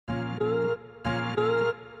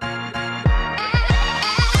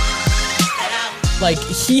Like,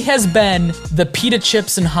 he has been the pita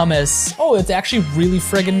chips and hummus. Oh, it's actually really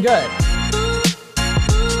friggin' good.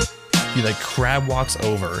 He like crab walks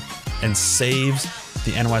over and saves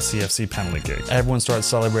the NYCFC penalty kick. Everyone starts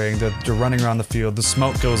celebrating. They're running around the field. The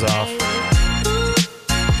smoke goes off.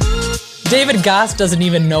 David Goss doesn't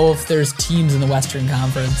even know if there's teams in the Western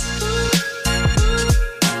Conference.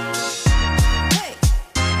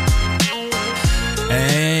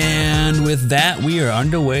 And with that, we are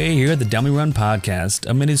underway here at the Dummy Run Podcast,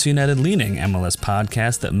 a MLS United leaning MLS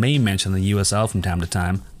podcast that may mention the USL from time to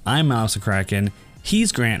time. I'm Alex McCracken.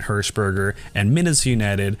 He's Grant Hirschberger, and MLS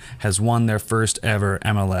United has won their first ever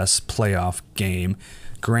MLS playoff game.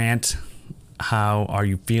 Grant, how are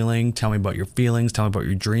you feeling? Tell me about your feelings. Tell me about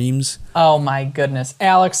your dreams. Oh my goodness.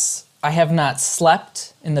 Alex, I have not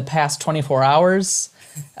slept in the past 24 hours.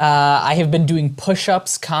 I have been doing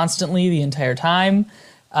push-ups constantly the entire time.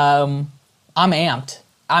 I'm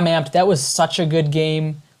amped. That was such a good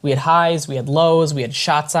game. We had highs, we had lows, we had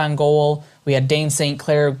shots on goal. We had Dane St.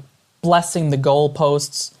 Clair blessing the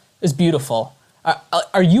goalposts. It was beautiful.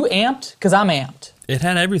 Are you amped? Because I'm amped. It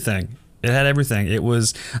had everything. It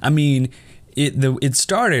was, I mean, it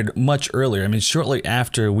started much earlier. I mean, shortly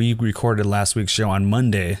after we recorded last week's show on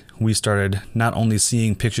Monday, we started not only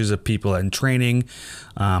seeing pictures of people in training,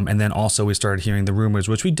 and then also we started hearing the rumors,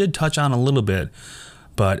 which we did touch on a little bit,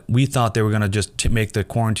 but we thought they were going to just make the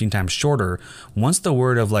quarantine time shorter. Once the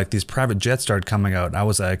word of like these private jets started coming out, I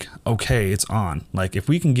was like, okay, it's on. Like, if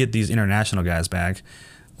we can get these international guys back,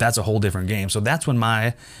 that's a whole different game. So that's when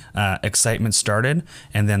my excitement started,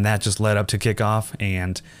 and then that just led up to kickoff,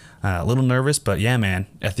 and a little nervous, but yeah, man,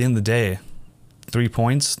 at the end of the day, 3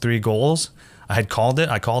 points, 3 goals. I had called it.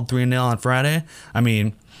 I called 3-0 on Friday. I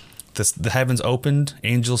mean, the heavens opened,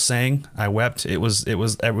 angels sang, I wept. It was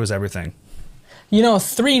everything. You know,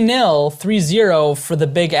 3-0, 3-0 for the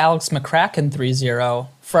big Alex McCracken 3-0.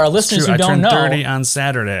 For our listeners who don't know. I turned 30 on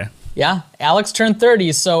Saturday. Yeah, Alex turned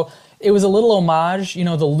 30, so it was a little homage. You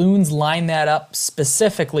know, the Loons lined that up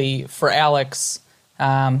specifically for Alex.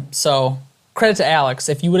 So credit to Alex.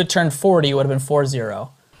 If you would have turned 40, it would have been 4-0.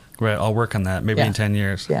 Right, I'll work on that, maybe in 10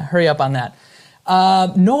 years. Yeah, hurry up on that.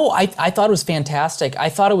 No, I thought it was fantastic. I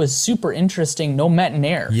thought it was super interesting. No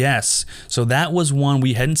Metanire. Yes, so that was one.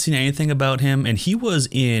 We hadn't seen anything about him, and he was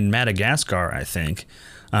in Madagascar, I think,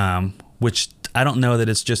 which I don't know that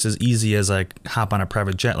it's just as easy as like hop on a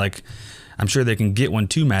private jet. Like, I'm sure they can get one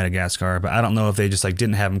to Madagascar, but I don't know if they just like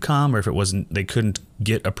didn't have him come, or if it wasn't, they couldn't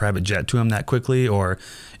get a private jet to him that quickly, or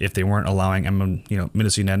if they weren't allowing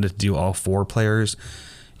MLS United to do all 4 players.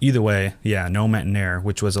 Either way, yeah, no Metanire,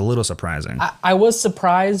 which was a little surprising. I was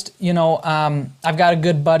surprised. You know, I've got a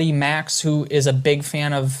good buddy, Max, who is a big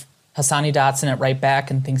fan of Hassani Dotson at right back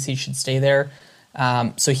and thinks he should stay there.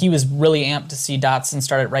 So he was really amped to see Dotson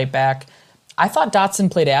start at right back. I thought Dotson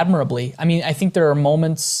played admirably. I mean, I think there are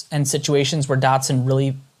moments and situations where Dotson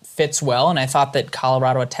really fits well, and I thought that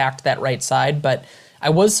Colorado attacked that right side, but I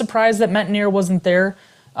was surprised that Metanire wasn't there.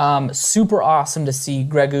 Super awesome to see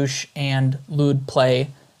Gregush and Lod play.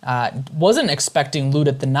 Wasn't expecting Lod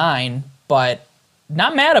at the 9, but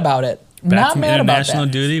not mad about it. Back from international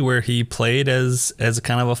duty, where he played as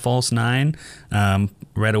kind of a false 9,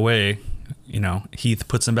 right away, Heath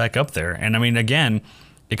puts him back up there. And I mean, again,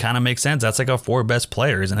 it kind of makes sense. That's like our 4 best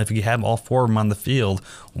players, and if you have all 4 of them on the field,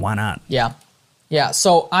 why not? Yeah.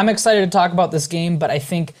 So I'm excited to talk about this game, but I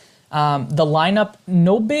think the lineup,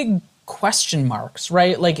 no big question marks,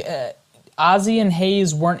 right? Like Ozzy and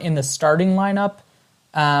Hayes weren't in the starting lineup,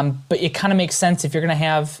 but it kind of makes sense if you're going to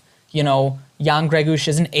have, Jan Gregush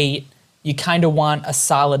as an 8. You kind of want a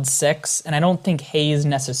solid 6, and I don't think Hayes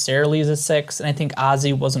necessarily is a 6, and I think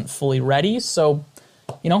Ozzy wasn't fully ready, so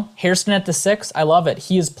Hairston at the 6, I love it.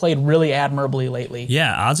 He has played really admirably lately.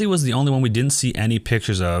 Yeah, Ozzy was the only one we didn't see any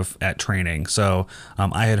pictures of at training. So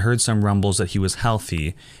I had heard some rumbles that he was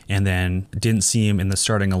healthy and then didn't see him in the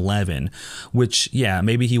starting 11, which, yeah,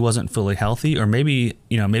 maybe he wasn't fully healthy, or maybe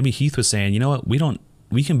Heath was saying, you know what,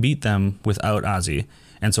 we can beat them without Ozzy.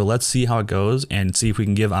 And so let's see how it goes and see if we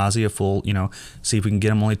can give Ozzy a full, see if we can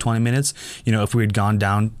get him only 20 minutes. If we had gone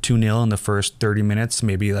down 2-0 in the first 30 minutes,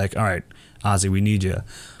 maybe like, all right, Ozzy, we need you.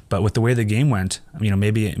 But with the way the game went,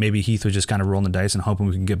 maybe Heath was just kind of rolling the dice and hoping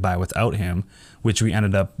we can get by without him, which we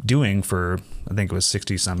ended up doing for, I think it was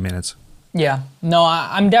 60-some minutes. Yeah. No,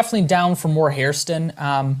 I'm definitely down for more Hairston.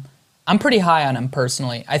 I'm pretty high on him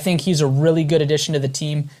personally. I think he's a really good addition to the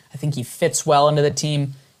team. I think he fits well into the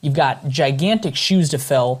team. You've got gigantic shoes to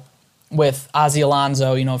fill with Ozzy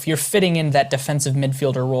Alonso. If you're fitting in that defensive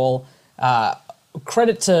midfielder role,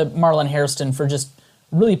 credit to Marlon Hairston for just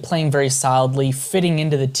really playing very solidly, fitting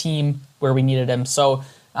into the team where we needed him. So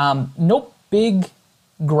no big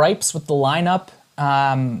gripes with the lineup.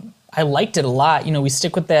 I liked it a lot. We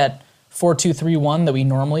stick with that 4-2-3-1 that we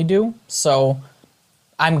normally do. So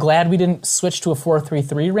I'm glad we didn't switch to a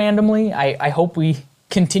 4-3-3 randomly. I hope we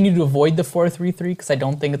continue to avoid the 4-3-3 because I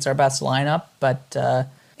don't think it's our best lineup. But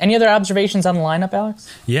any other observations on the lineup, Alex?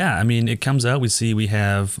 Yeah, I mean, it comes out. We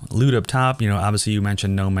have Lute up top. Obviously you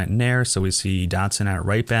mentioned no Nair, so we see Dotson at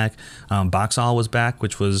right back. Boxall was back,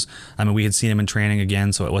 which was, we had seen him in training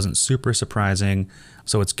again, so it wasn't super surprising.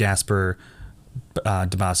 So it's Gasper,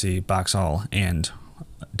 Dabasi, Boxall, and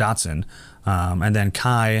Dotson. And then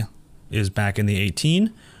Kai is back in the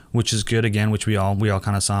 18, which is good again, which we all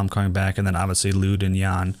kind of saw him coming back. And then obviously Lute and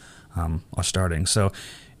Jan are starting. So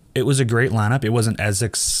it was a great lineup. It wasn't as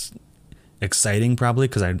exciting probably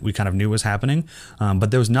because we kind of knew what was happening.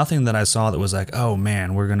 But there was nothing that I saw that was like, oh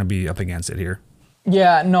man, we're going to be up against it here.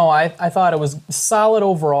 Yeah, no, I thought it was solid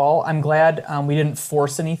overall. I'm glad we didn't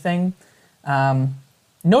force anything.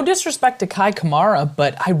 No disrespect to Kai Kamara,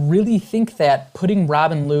 but I really think that putting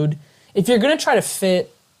Robin Lod, if you're going to try to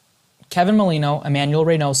fit Kevin Molino, Emmanuel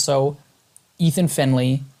Reynoso, Ethan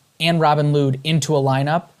Finley, and Robin Lod into a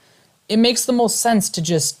lineup, it makes the most sense to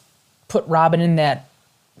just put Robin in that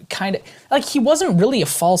kind of, like, he wasn't really a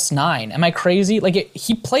false nine. Am I crazy? Like,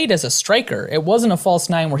 he played as a striker. It wasn't a false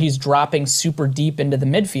nine where he's dropping super deep into the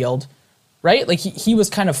midfield, right? Like, he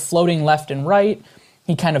was kind of floating left and right.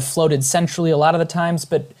 He kind of floated centrally a lot of the times,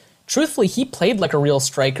 but truthfully, he played like a real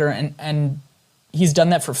striker, and he's done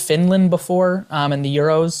that for Finland before in the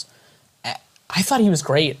Euros. I thought he was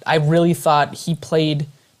great. I really thought he played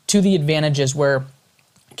to the advantages where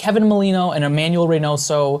Kevin Molino and Emmanuel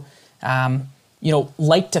Reynoso,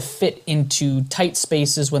 like to fit into tight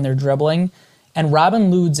spaces when they're dribbling. And Robin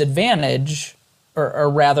Lod's advantage, or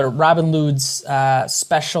rather Robin Lod's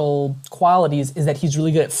special qualities, is that he's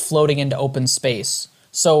really good at floating into open space.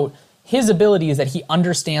 So his ability is that he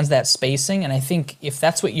understands that spacing, and I think if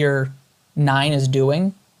that's what your 9 is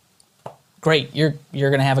doing, great, you're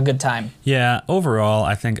going to have a good time. Yeah, overall,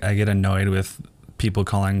 I think I get annoyed with people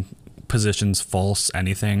calling positions false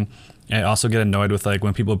anything. I also get annoyed with like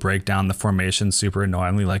when people break down the formation super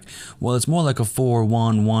annoyingly, like, well, it's more like a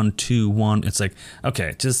 4-1-1-2-1. It's like,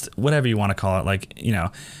 okay, just whatever you want to call it. Like,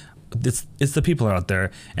 it's the people out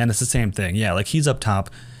there, and it's the same thing. Yeah, like he's up top,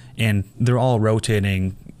 and they're all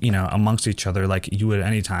rotating, amongst each other like you would at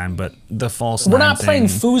any time. But the false We're nine not playing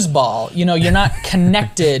foosball. You're not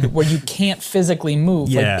connected where you can't physically move.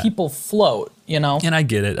 Yeah. Like, people float, And I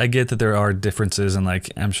get it. I get that there are differences, and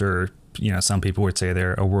like I'm sure some people would say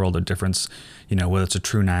they're a world of difference, whether it's a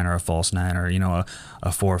true 9 or a false 9, or a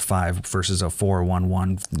 4-5 versus a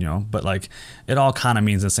 4-1-1, but like it all kind of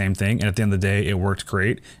means the same thing. And at the end of the day, it worked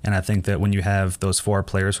great. And I think that when you have those 4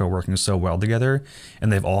 players who are working so well together,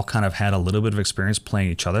 and they've all kind of had a little bit of experience playing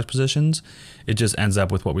each other's positions, it just ends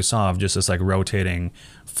up with what we saw of just this like rotating,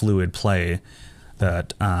 fluid play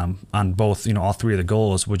that on both, all 3 of the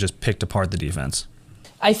goals would just picked apart the defense.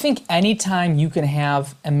 I think anytime you can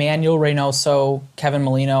have Emmanuel Reynoso, Kevin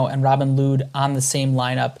Molino, and Robin Lod on the same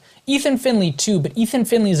lineup, Ethan Finley too, but Ethan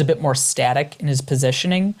Finley is a bit more static in his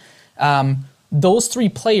positioning. Those 3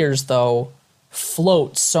 players, though,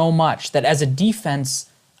 float so much that as a defense,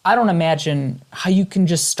 I don't imagine how you can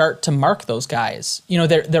just start to mark those guys.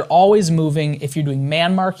 They're always moving. If you're doing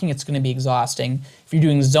man marking, it's going to be exhausting. If you're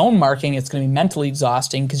doing zone marking, it's going to be mentally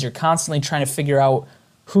exhausting because you're constantly trying to figure out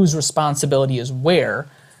whose responsibility is where.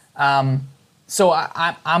 So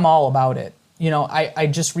I'm all about it. I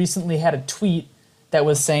just recently had a tweet that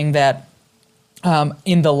was saying that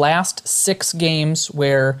in the last 6 games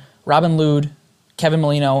where Robin Lod, Kevin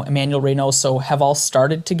Molino, Emmanuel Reynoso have all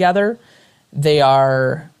started together, they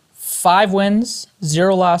are 5 wins,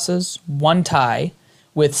 0 losses, 1 tie,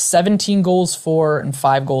 with 17 goals for and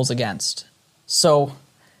 5 goals against. So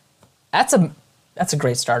that's a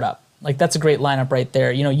great startup. Like, that's a great lineup right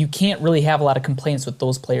there. You can't really have a lot of complaints with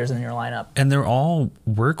those players in your lineup. And they're all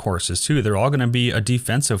workhorses, too. They're all going to be a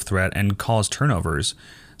defensive threat and cause turnovers.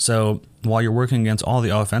 So while you're working against all the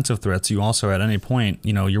offensive threats, you also, at any point,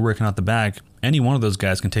 you're working out the back. Any one of those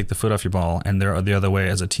guys can take the foot off your ball, and they're the other way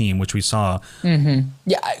as a team, which we saw. Mm-hmm.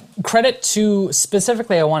 Yeah,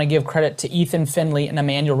 specifically, I want to give credit to Ethan Finley and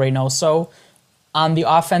Emmanuel Reynoso. On the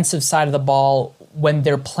offensive side of the ball, when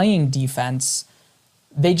they're playing defense,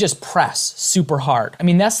 they just press super hard. I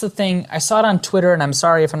mean, that's the thing. I saw it on Twitter, and I'm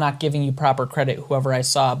sorry if I'm not giving you proper credit, whoever I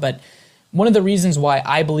saw, but one of the reasons why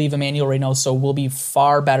I believe Emmanuel Reynoso will be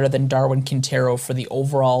far better than Darwin Quintero for the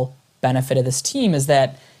overall benefit of this team is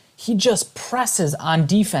that he just presses on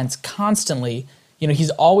defense constantly.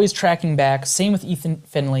 He's always tracking back. Same with Ethan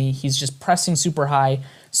Finley. He's just pressing super high.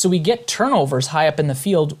 So we get turnovers high up in the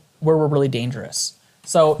field, where we're really dangerous.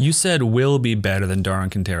 So you said will be better than Darwin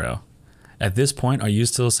Quintero. At this point, are you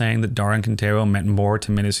still saying that Darwin Quintero meant more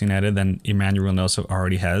to Minnesota United than Emmanuel Reynoso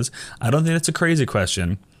already has? I don't think that's a crazy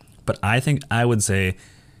question, but I think I would say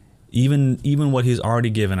even what he's already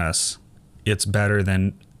given us, it's better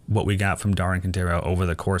than what we got from Darwin Quintero over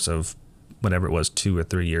the course of whatever it was, 2 or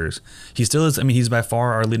 3 years. He still is. I mean, he's by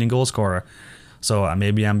far our leading goal scorer. So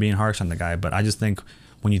maybe I'm being harsh on the guy, but I just think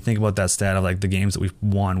when you think about that stat of like the games that we've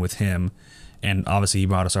won with him, and obviously he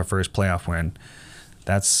brought us our first playoff win.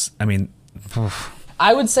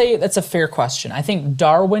 I would say that's a fair question. I think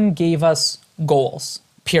Darwin gave us goals,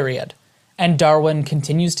 period. And Darwin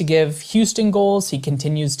continues to give Houston goals. He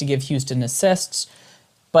continues to give Houston assists.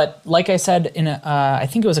 But like I said in I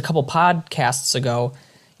think it was a couple podcasts ago,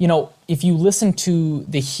 if you listen to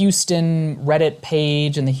the Houston Reddit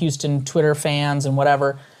page and the Houston Twitter fans and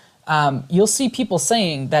whatever, you'll see people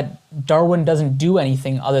saying that Darwin doesn't do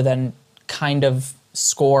anything other than kind of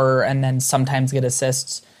score and then sometimes get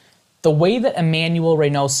assists. The way that Emmanuel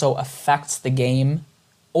Reynoso affects the game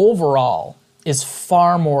overall is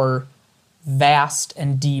far more vast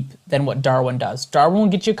and deep than what Darwin does. Darwin will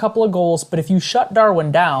get you a couple of goals, but if you shut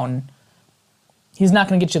Darwin down, he's not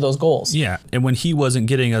going to get you those goals. Yeah, and when he wasn't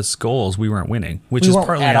getting us goals, we weren't winning, which is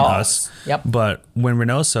partly on us. Yep. But when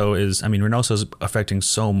Reynoso's affecting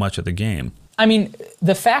so much of the game. I mean,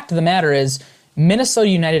 the fact of the matter is, Minnesota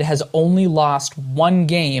United has only lost one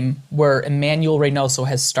game where Emmanuel Reynoso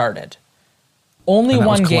has started. Only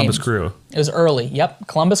one game. Columbus Crew. It was early. Yep,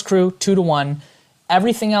 Columbus Crew, 2-1.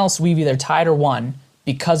 Everything else we've either tied or won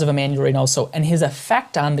because of Emmanuel Reynoso. And his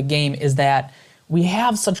effect on the game is that we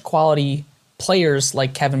have such quality players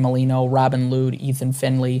like Kevin Molino, Robin Lod, Ethan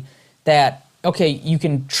Finley, that, okay, you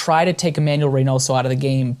can try to take Emmanuel Reynoso out of the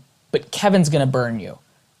game, but Kevin's going to burn you.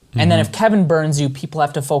 And then if Kevin burns you, people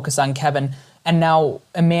have to focus on Kevin. And now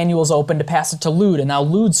Emmanuel's open to pass it to Lod, and now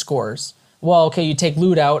Lod scores. Well, okay, you take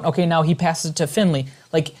Lod out. Okay, now he passes it to Finley.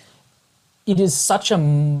 Like, it is such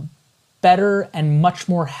a better and much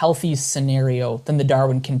more healthy scenario than the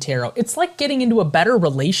Darwin Quintero. It's like getting into a better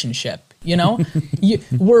relationship,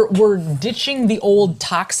 we're ditching the old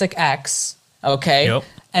toxic ex, okay? Yep.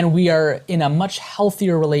 And we are in a much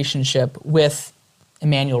healthier relationship with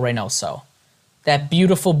Emmanuel Reynoso. That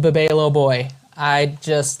beautiful Babelo boy. I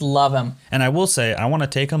just love him. And I will say, I want to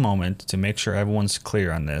take a moment to make sure everyone's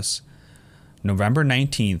clear on this. November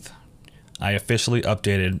 19th, I officially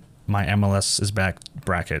updated my MLS is back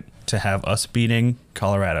bracket to have us beating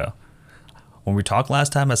Colorado. When we talked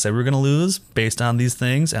last time, I said we were going to lose based on these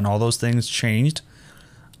things, and all those things changed.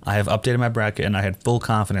 I have updated my bracket, and I had full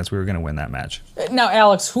confidence we were going to win that match. Now,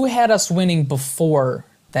 Alex, who had us winning before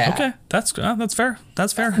that? Okay, that's fair.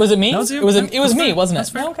 That's fair. Was it me? That was you. It was me, wasn't it? That's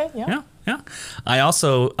fair. Okay, yeah. Yeah. I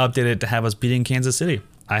also updated to have us beating Kansas City.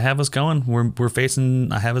 I have us going.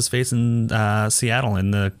 I have us facing Seattle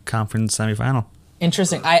in the conference semifinal.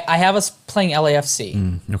 Interesting. I have us playing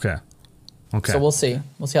LAFC. Okay. So we'll see.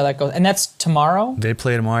 We'll see how that goes. And that's tomorrow? They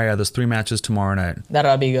play tomorrow. Yeah, there's 3 matches tomorrow night. That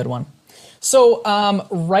ought to be a good one. So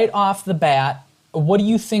right off the bat, what do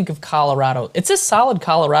you think of Colorado? It's a solid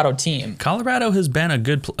Colorado team. Colorado has been a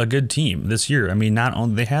good team this year. I mean, not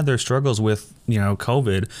only they had their struggles with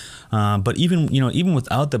COVID, but even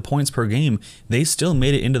without the points per game, they still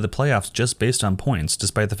made it into the playoffs just based on points,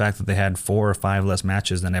 despite the fact that they had 4 or 5 less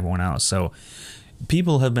matches than everyone else. So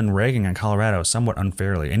people have been ragging on Colorado somewhat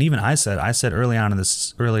unfairly, and even I said earlier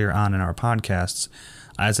on in our podcasts,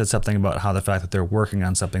 I said something about how the fact that they're working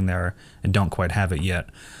on something there and don't quite have it yet.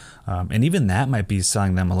 And even that might be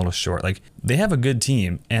selling them a little short. Like, they have a good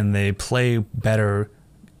team, and they play better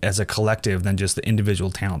as a collective than just the individual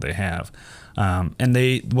talent they have.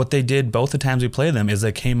 And what they did both the times we played them is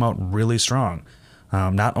they came out really strong.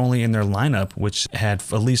 Not only in their lineup, which had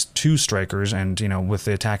at least 2 strikers, and with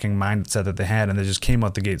the attacking mindset that they had, and they just came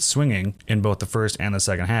out the gate swinging in both the first and the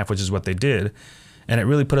second half, which is what they did. And it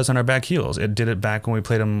really put us on our back heels. It did it back when we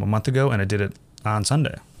played them a month ago, and it did it on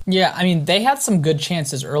Sunday. Yeah, I mean, they had some good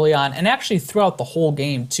chances early on, and actually throughout the whole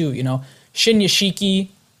game, too. Shin Yashiki,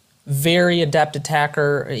 very adept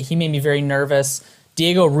attacker. He made me very nervous.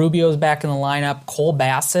 Diego Rubio's back in the lineup. Cole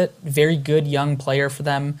Bassett, very good young player for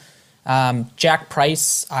them. Jack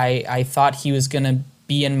Price, I thought he was going to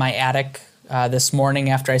be in my attic this morning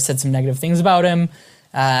after I said some negative things about him.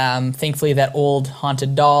 Thankfully, that old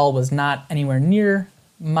haunted doll was not anywhere near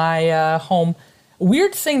my home.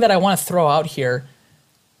 Weird thing that I want to throw out here,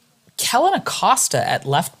 Kellen Acosta at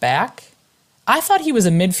left back, I thought he was a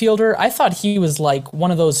midfielder. I thought he was like one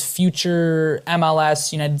of those future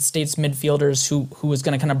MLS United States midfielders who was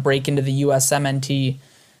going to kind of break into the USMNT.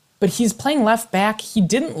 but he's playing left back. He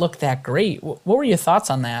didn't look that great. What were your thoughts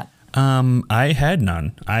on that? I had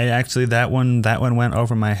none. I actually, that one went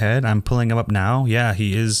over my head. I'm pulling him up now. Yeah,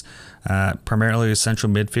 he is primarily a central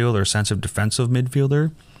midfield or central defensive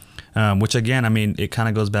midfielder, which again, I mean, it kind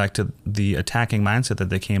of goes back to the attacking mindset that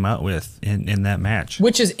they came out with in that match.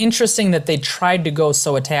 Which is interesting that they tried to go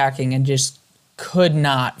so attacking and just could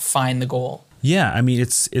not find the goal. Yeah, I mean,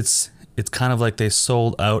 it's kind of like they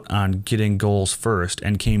sold out on getting goals first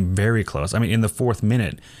and came very close. I mean, in the 4th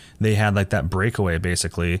minute, they had like that breakaway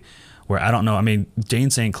basically where I don't know. I mean,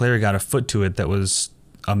 Dane St. Clair got a foot to it that was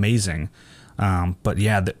amazing. But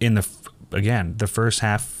yeah, the first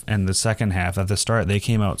half and the second half at the start, they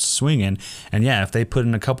came out swinging. And yeah, if they put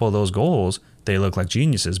in a couple of those goals, they look like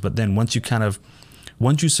geniuses. But then once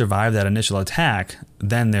you survive that initial attack,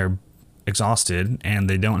 then they're exhausted and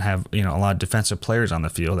they don't have, a lot of defensive players on the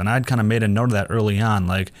field. And I'd kind of made a note of that early on,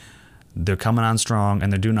 like they're coming on strong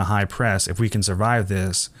and they're doing a high press. If we can survive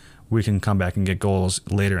this, we can come back and get goals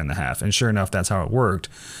later in the half. And sure enough, that's how it worked,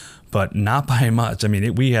 but not by much. I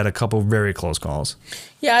mean, we had a couple very close calls.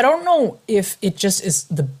 Yeah, I don't know if it just is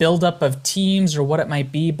the buildup of teams or what it might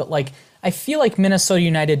be, but like I feel like Minnesota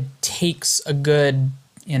United takes a good,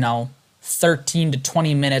 13 to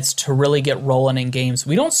 20 minutes to really get rolling in games.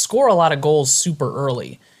 We don't score a lot of goals super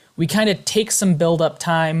early. We kind of take some build-up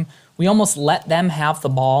time. We almost let them have the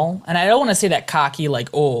ball. And I don't want to say that cocky, like,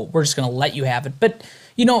 oh, we're just going to let you have it. But,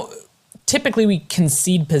 typically we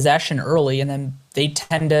concede possession early, and then they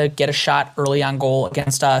tend to get a shot early on goal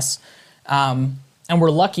against us. And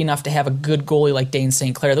we're lucky enough to have a good goalie like Dane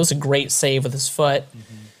St. Clair. That was a great save with his foot.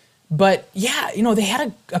 Mm-hmm. But, yeah, they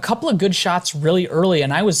had a couple of good shots really early,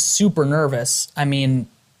 and I was super nervous. I mean,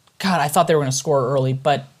 God, I thought they were going to score early,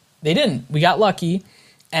 but they didn't. We got lucky.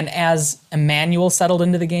 And as Emmanuel settled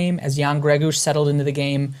into the game, as Jan Greguš settled into the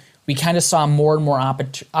game, we kind of saw more and more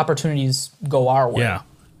opportunities go our way. Yeah.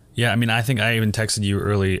 Yeah, I mean, I think I even texted you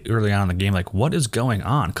early on in the game, like, what is going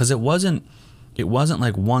on? Because it wasn't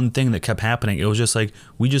like one thing that kept happening. It was just like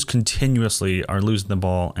we just continuously are losing the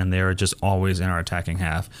ball, and they are just always in our attacking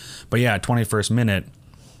half. But yeah, 21st minute,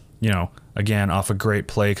 again, off a great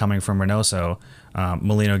play coming from Reynoso,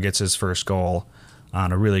 Molino gets his first goal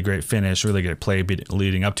on a really great finish, really good play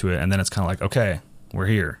leading up to it, and then it's kind of like, okay, we're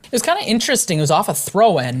here. It was kind of interesting. It was off a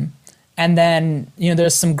throw-in. And then,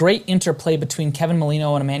 there's some great interplay between Kevin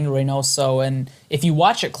Molino and Emmanuel Reynoso. And if you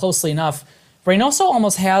watch it closely enough, Reynoso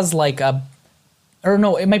almost has like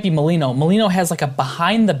it might be Molino. Molino has like a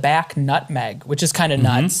behind-the-back nutmeg, which is kind of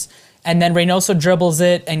nuts. And then Reynoso dribbles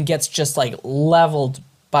it and gets just like leveled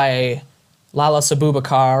by Lala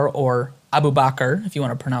Abubakar, or Abubakar, if you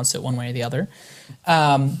want to pronounce it one way or the other.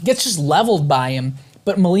 Gets just leveled by him.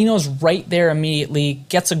 But Molino's right there immediately,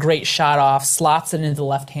 gets a great shot off, slots it into the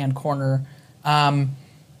left-hand corner.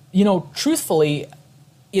 Truthfully,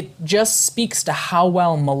 it just speaks to how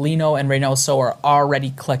well Molino and Reynoso are already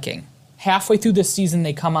clicking. Halfway through this season,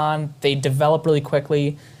 they come on, they develop really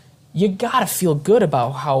quickly. You gotta feel good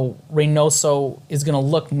about how Reynoso is gonna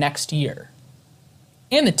look next year.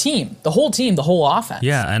 And the whole offense.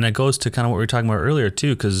 Yeah, and it goes to kind of what we were talking about earlier,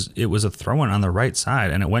 too, because it was a throw-in on the right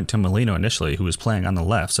side, and it went to Molino initially, who was playing on the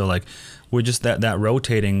left. So, like, we're just that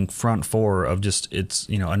rotating front four of just, it's,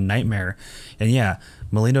 a nightmare. And, yeah,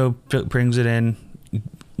 Molino brings it in.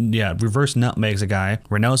 Yeah, reverse nutmegs a guy.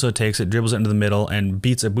 Reynoso takes it, dribbles it into the middle, and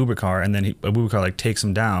beats Abubakar, and then Abubakar, takes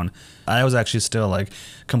him down. I was actually still,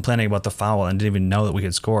 complaining about the foul and didn't even know that we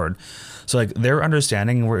had scored. So, their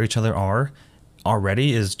understanding where each other are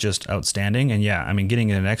already is just outstanding. And yeah, I mean, getting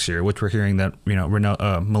into next year, which we're hearing that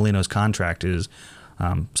Molino's contract is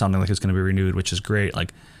something like it's going to be renewed, which is great.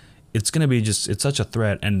 It's going to be it's such a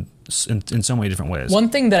threat, and in so many different ways. One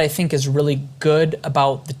thing that I think is really good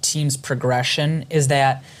about the team's progression is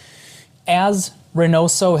that as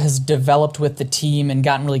Reynoso has developed with the team and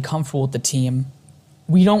gotten really comfortable with the team,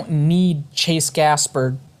 we don't need Chase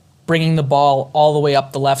Gasper bringing the ball all the way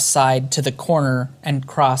up the left side to the corner and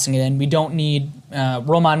crossing it in. We don't need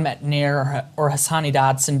Roman Metner or Hassani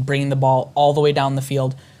Dotson bringing the ball all the way down the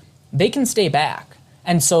field. They can stay back.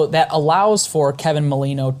 And so that allows for Kevin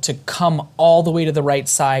Molino to come all the way to the right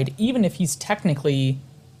side, even if he's technically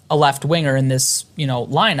a left winger in this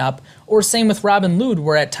lineup. Or same with Robin Lod,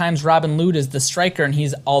 where at times Robin Lod is the striker and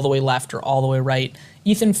he's all the way left or all the way right.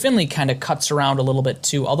 Ethan Finley kind of cuts around a little bit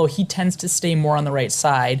too, although he tends to stay more on the right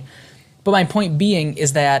side. But my point being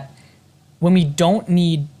is that when we don't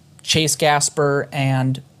need Chase Gasper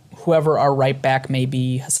and whoever our right back may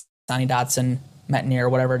be, Hassani Dotson, Metnier,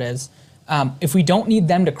 whatever it is, if we don't need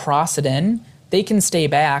them to cross it in, they can stay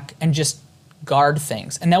back and just guard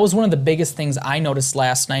things. And that was one of the biggest things I noticed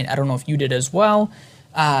last night. I don't know if you did as well.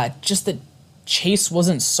 just that Chase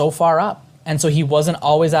wasn't so far up. And so he wasn't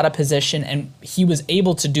always out of position, and he was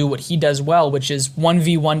able to do what he does well, which is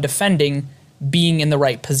 1v1 defending, being in the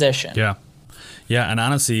right position. Yeah. Yeah, and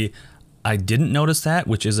honestly, I didn't notice that,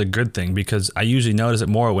 which is a good thing, because I usually notice it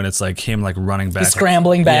more when it's like him like running back. He's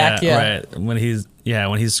scrambling back, yeah. Right. When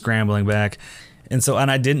he's scrambling back. And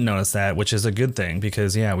I didn't notice that, which is a good thing,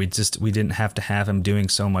 because we didn't have to have him doing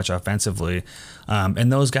so much offensively.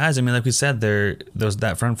 And those guys, I mean, like we said,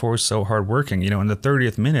 that front four is so hardworking. In the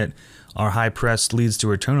 30th minute, our high press leads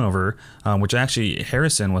to a turnover, which actually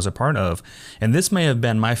Harrison was a part of. And this may have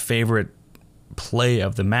been my favorite play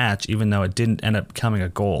of the match, even though it didn't end up becoming a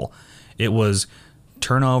goal. It was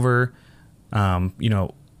turnover, 1,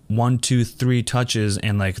 2, 3 touches,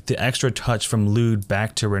 and like the extra touch from Lude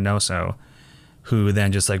back to Reynoso, who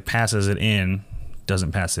then just like passes it in,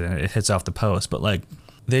 doesn't pass it in, it hits off the post, but like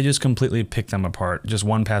they just completely picked them apart, just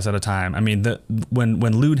one pass at a time. I mean, when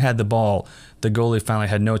Lude had the ball, the goalie finally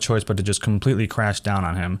had no choice but to just completely crash down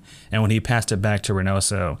on him. And when he passed it back to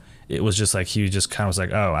Reynoso, it was just like he just kind of was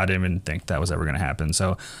like, oh, I didn't even think that was ever going to happen.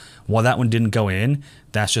 So while that one didn't go in,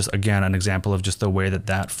 that's just, again, an example of just the way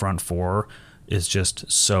that front four is just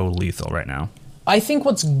so lethal right now. I think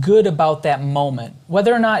what's good about that moment,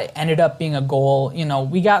 whether or not it ended up being a goal,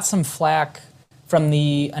 we got some flack from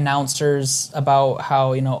the announcers about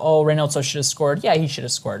how, Reynoso should have scored. Yeah, he should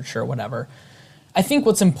have scored, sure, whatever. I think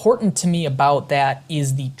what's important to me about that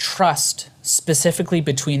is the trust specifically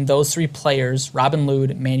between those three players, Robin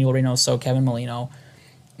Lude, Manuel Reynoso, Kevin Molino,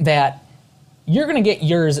 that you're going to get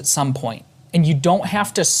yours at some point, and you don't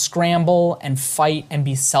have to scramble and fight and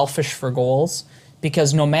be selfish for goals,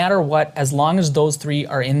 because no matter what, as long as those three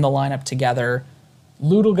are in the lineup together,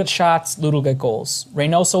 Lude will get shots, Lude will get goals.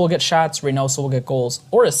 Reynoso will get shots, Reynoso will get goals,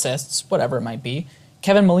 or assists, whatever it might be.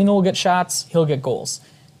 Kevin Molino will get shots, he'll get goals.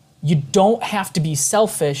 You don't have to be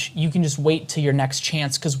selfish. You can just wait till your next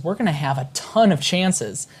chance, because we're going to have a ton of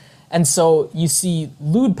chances. And so you see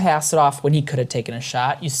Lude pass it off when he could have taken a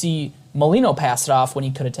shot. You see Molino pass it off when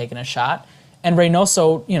he could have taken a shot. And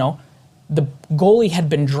Reynoso, the goalie had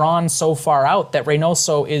been drawn so far out that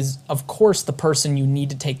Reynoso is, of course, the person you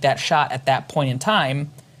need to take that shot at that point in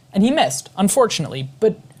time. And he missed, unfortunately.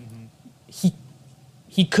 But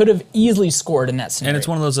he could have easily scored in that scenario. And it's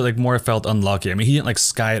one of those that like more felt unlucky. I mean, he didn't like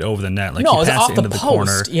sky it over the net. Like, no, he it was passed off it the into post. The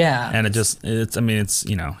corner. Yeah.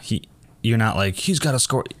 And you're not like, he's got to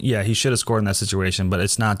score. Yeah, he should have scored in that situation, but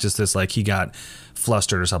it's not just this like he got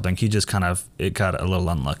flustered or something. He just it got a little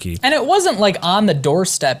unlucky. And it wasn't like on the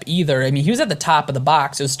doorstep either. I mean, he was at the top of the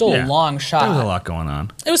box. It was still a long shot. There was a lot going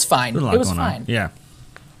on. It was fine. It was fine. Yeah.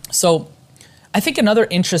 So I think another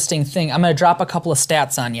interesting thing, I'm going to drop a couple of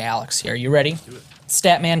stats on you, Alex, here. You ready?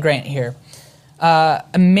 Statman Grant here.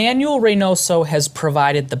 Emmanuel Reynoso has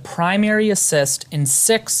provided the primary assist in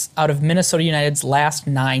 6 out of Minnesota United's last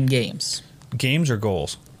 9 games. Games or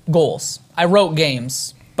goals? Goals. I wrote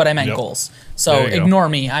games, but I meant goals. So ignore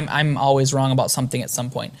me. I'm always wrong about something at some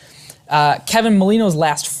point. Kevin Molino's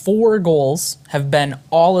last 4 goals have been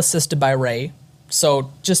all assisted by Ray.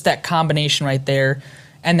 So just that combination right there.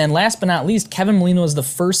 And then last but not least, Kevin Molino is the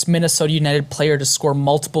first Minnesota United player to score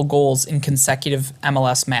multiple goals in consecutive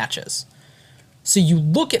MLS matches. So you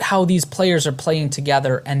look at how these players are playing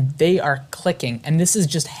together, and they are clicking. And this is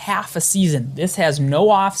just half a season. This has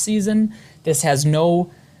no off season. This has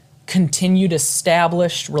no continued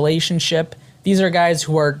established relationship. These are guys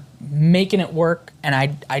who are making it work, and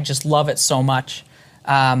I just love it so much.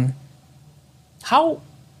 How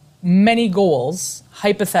many goals,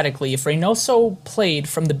 hypothetically, if Reynoso played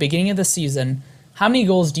from the beginning of the season, how many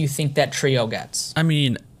goals do you think that trio gets? I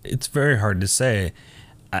mean, it's very hard to say.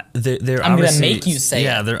 They're I'm going to make you say it.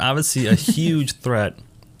 Yeah, they're obviously a huge threat,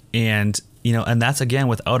 and that's again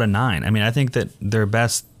without a 9. I mean, I think that their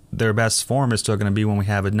best form is still going to be when we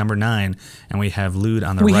have a number 9 and we have Lude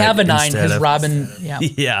on the right. We have a 9 because Robin,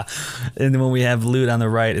 yeah, and when we have Lude on the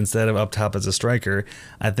right instead of up top as a striker,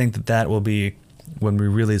 I think that will be when we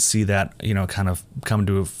really see that kind of come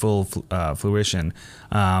to a full fruition.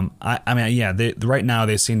 Right now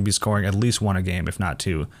they seem to be scoring at least 1 a game, if not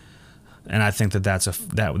 2. And I think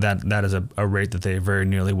that is a rate that they very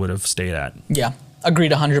nearly would have stayed at. Yeah,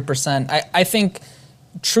 agreed 100%. I think,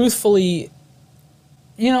 truthfully,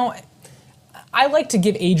 I like to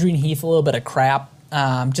give Adrian Heath a little bit of crap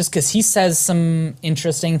just because he says some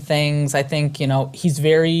interesting things. I think, he's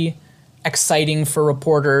very exciting for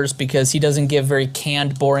reporters because he doesn't give very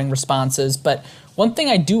canned, boring responses. But one thing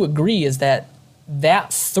I do agree is that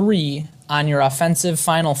 3 on your offensive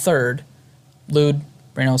final third, Lude,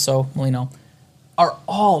 Reynoso, Molino, are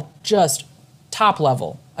all just top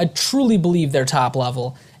level. I truly believe they're top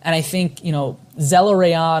level. And I think, Zella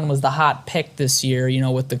Rayon was the hot pick this year,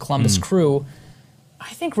 with the Columbus Crew. I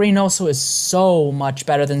think Reynoso is so much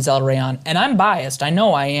better than Zella Rayon. And I'm biased. I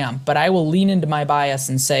know I am. But I will lean into my bias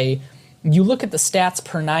and say, you look at the stats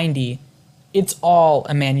per 90, it's all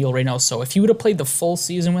Emmanuel Reynoso. If he would have played the full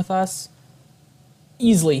season with us,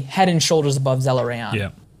 easily head and shoulders above Zella Rayon. Yeah,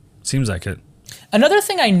 seems like it. Another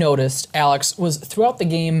thing I noticed, Alex, was throughout the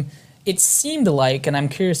game, it seemed like, and I'm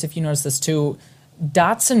curious if you noticed this too,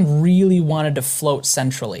 Dotson really wanted to float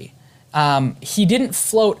centrally. He didn't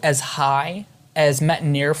float as high as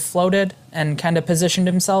Metanir floated and kind of positioned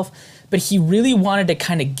himself, but he really wanted to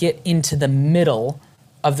kind of get into the middle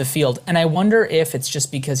of the field. And I wonder if it's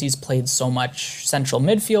just because he's played so much central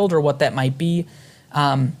midfield or what that might be.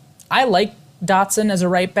 I like Dotson as a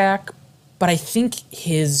right back, but I think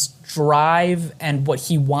his drive and what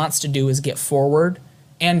he wants to do is get forward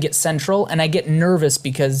and get central. And I get nervous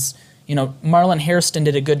because, Marlon Hairston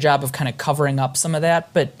did a good job of kind of covering up some of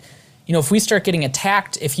that. But, if we start getting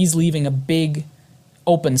attacked, if he's leaving a big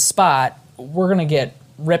open spot, we're going to get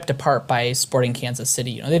ripped apart by Sporting Kansas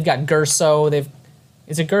City. They've got Gerso.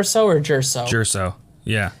 Is it Gerso or Gerso? Gerso,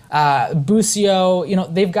 yeah. Busio,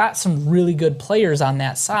 they've got some really good players on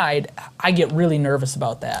that side. I get really nervous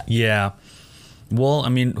about that. Yeah. Well,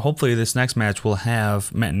 hopefully this next match will have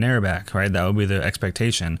Metanir back, right? That would be the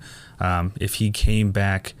expectation. If he came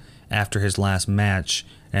back after his last match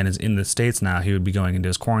and is in the States now, he would be going into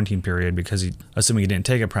his quarantine period because assuming he didn't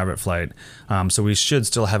take a private flight. So we should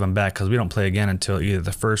still have him back because we don't play again until either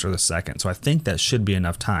the 1st or the 2nd. So I think that should be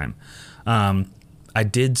enough time. I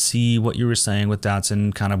did see what you were saying with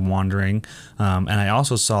Dotson kind of wandering, and I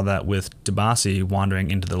also saw that with Debasi wandering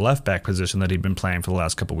into the left back position that he'd been playing for the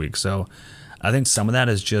last couple weeks. So I think some of that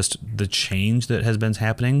is just the change that has been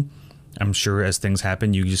happening. I'm sure as things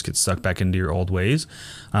happen, you just get sucked back into your old ways.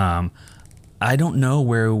 I don't know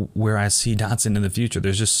where I see Dotson in the future.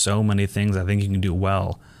 There's just so many things I think he can do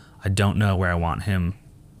well. I don't know where I want him,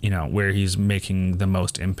 where he's making the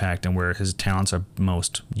most impact and where his talents are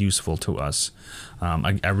most useful to us.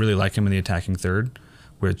 I really like him in the attacking third,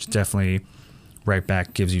 which definitely right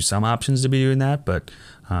back gives you some options to be doing that, but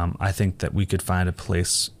I think that we could find a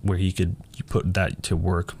place where he could put that to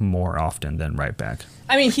work more often than right back.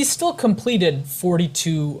 He still completed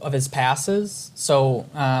 42 of his passes, so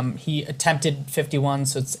he attempted 51,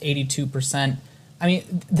 so it's 82%.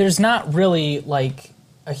 There's not really like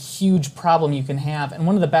a huge problem you can have, and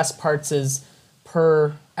one of the best parts is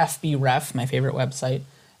per FB Ref, my favorite website,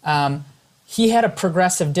 he had a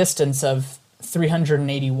progressive distance of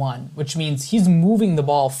 381, which means he's moving the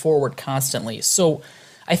ball forward constantly. So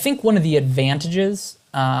I think one of the advantages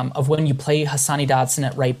of when you play Hassani Dotson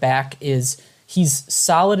at right back is he's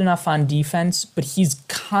solid enough on defense, but he's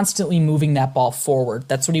constantly moving that ball forward.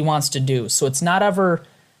 That's what he wants to do. So it's not ever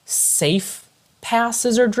safe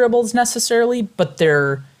passes or dribbles necessarily, but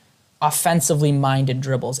they're offensively minded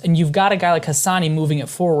dribbles. And you've got a guy like Hassani moving it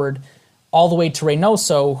forward all the way to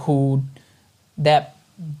Reynoso, who that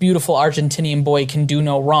beautiful Argentinian boy can do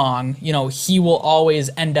no wrong. He will always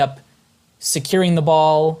end up securing the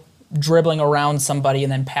ball, dribbling around somebody,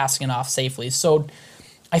 and then passing it off safely. So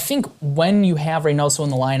I think when you have Reynoso in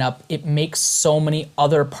the lineup, it makes so many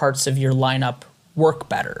other parts of your lineup work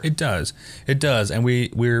better. It does. And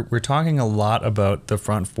we're talking a lot about the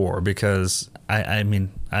front four because I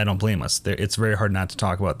don't blame us. It's very hard not to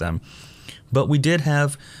talk about them. But we did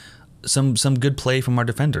have some good play from our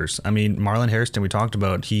defenders. Marlon Hairston, we talked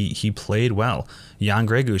about, he played well. Jan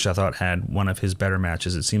Gregush, I thought, had one of his better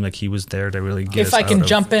matches. It seemed like he was there to really get us out of, If I can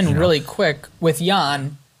jump in really quick with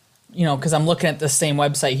Jan, because I'm looking at the same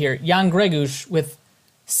website here. Jan Gregush with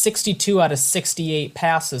 62 out of 68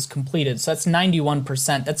 passes completed. So that's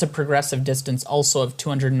 91%. That's a progressive distance also of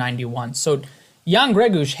 291. So Jan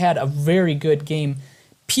Gregush had a very good game.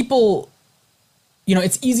 People,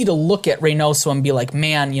 it's easy to look at Reynoso and be like,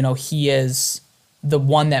 man, he is the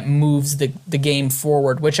one that moves the game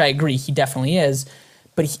forward, which I agree, he definitely is.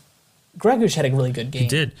 But Gregush had a really good game. He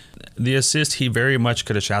did. The assist, he very much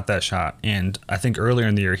could have shot that shot. And I think earlier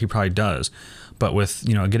in the year, he probably does. But with,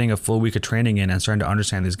 getting a full week of training in and starting to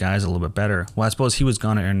understand these guys a little bit better, well, I suppose he was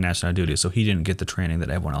gone on international duty, so he didn't get the training that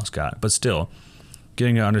everyone else got. But still,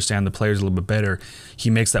 getting to understand the players a little bit better, he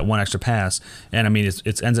makes that one extra pass. And,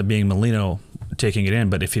 it ends up being Molino taking it in.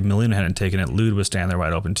 But if Molino hadn't taken it, Lud was standing there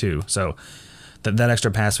wide open too. So that extra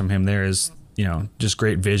pass from him there is, just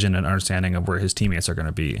great vision and understanding of where his teammates are going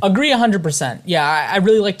to be. Agree 100%. Yeah, I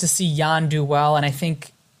really like to see Jan do well, and I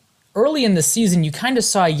think early in the season you kind of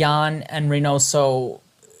saw Jan and Reynoso,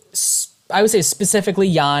 I would say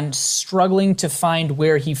specifically Jan, struggling to find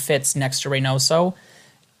where he fits next to Reynoso.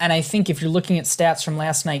 And I think if you're looking at stats from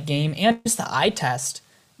last night's game and just the eye test,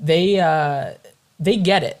 they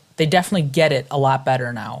get it. They definitely get it a lot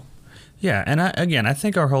better now. Yeah, and I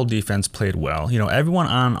think our whole defense played well. Everyone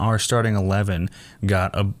on our starting 11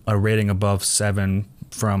 got a rating above 7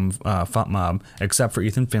 from FUTMob, except for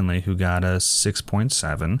Ethan Finley, who got a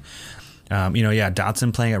 6.7.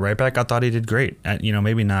 Dotson playing at right back, I thought he did great.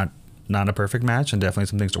 Maybe not a perfect match and definitely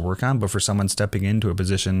some things to work on, but for someone stepping into a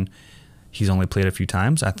position he's only played a few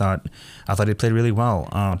times, I thought he played really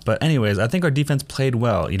well. But anyways, I think our defense played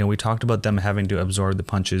well. We talked about them having to absorb the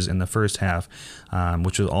punches in the first half,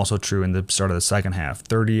 which was also true in the start of the second half.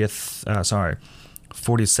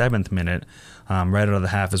 47th minute, right out of the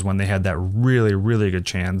half is when they had that really, really good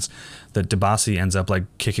chance that Dibassy ends up like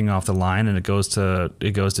kicking off the line and it goes to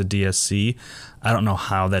DSC. I don't know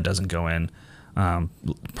how that doesn't go in.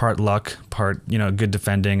 Part luck, part good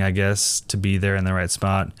defending, I guess, to be there in the right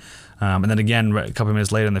spot. And then again, a couple of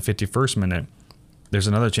minutes later in the 51st minute, there's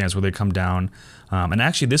another chance where they come down. And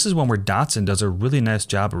actually, this is one where Dotson does a really nice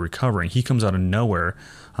job of recovering. He comes out of nowhere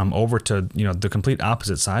over to the complete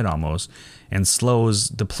opposite side almost and slows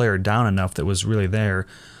the player down enough that was really there.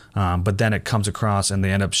 But then it comes across and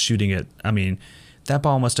they end up shooting it. I mean, that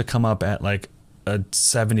ball must have come up at like a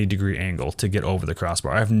 70-degree angle to get over the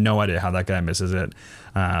crossbar. I have no idea how that guy misses it.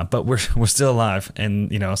 But we're still alive.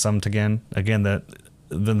 And, again, that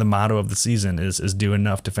the motto of the season is do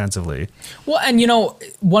enough defensively. Well, and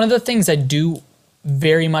one of the things I do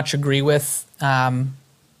very much agree with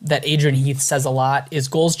that Adrian Heath says a lot is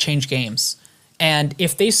goals change games. And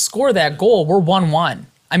if they score that goal, we're 1-1.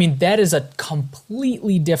 I mean, that is a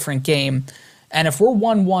completely different game. And if we're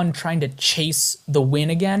 1-1 trying to chase the win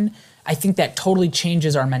again, I think that totally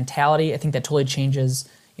changes our mentality. I think that totally changes,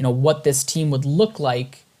 what this team would look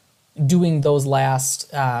like doing those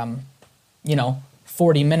last,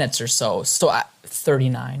 40 minutes or so. So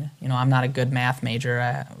 39. I'm not a good math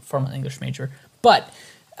major, former English major. But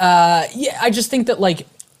I just think that like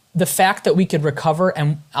the fact that we could recover,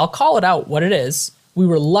 and I'll call it out what it is, we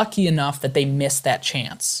were lucky enough that they missed that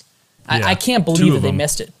chance. Yeah, I can't believe that they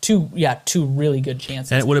missed it. Two really good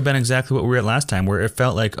chances. And it would have been exactly what we were at last time, where it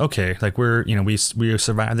felt like, okay, like we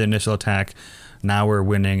survived the initial attack, now we're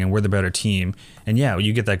winning and we're the better team. And yeah,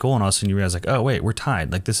 you get that goal and all of a sudden you realize like, oh wait, we're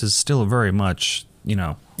tied. Like this is still very much,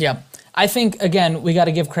 Yeah, I think again we got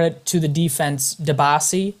to give credit to the defense.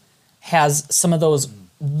 Dibassy has some of those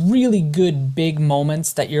really good big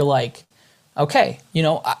moments that you're like, okay,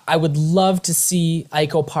 I would love to see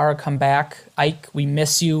Ike Opara come back. Ike, we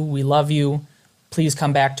miss you. We love you. Please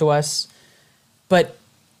come back to us. But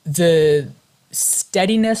the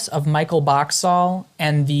steadiness of Michael Boxall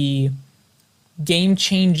and the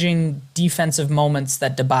game-changing defensive moments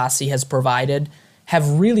that Dibassy has provided have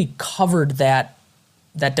really covered that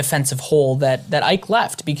defensive hole that Ike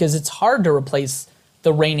left, because it's hard to replace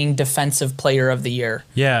the reigning defensive player of the year.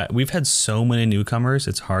 Yeah, we've had so many newcomers.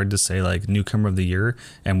 It's hard to say like newcomer of the year,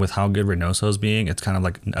 and with how good Reynoso's being, it's kind of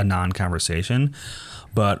like a non-conversation.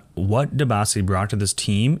 But what Dibassy brought to this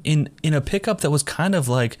team in a pickup that was kind of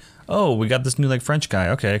like, oh, we got this new like French guy.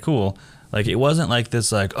 Okay, cool. Like it wasn't like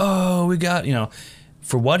this like, oh, we got,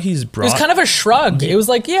 for what he's brought. It was kind of a shrug. It was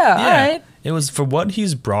like, yeah, all right. It was for what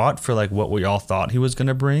he's brought, for like what we all thought he was going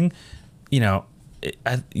to bring. You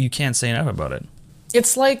can't say enough about it.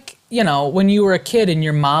 It's like, when you were a kid and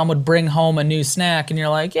your mom would bring home a new snack and you're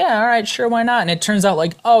like, yeah, all right, sure, why not? And it turns out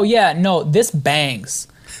like, oh yeah, no, this bangs.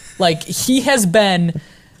 Like he has been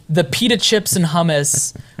the pita chips and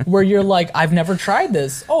hummus where you're like, I've never tried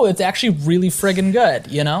this. Oh, it's actually really friggin' good,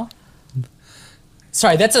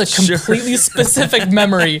 Sorry, that's a completely specific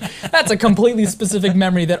memory. That's a completely specific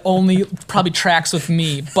memory that only probably tracks with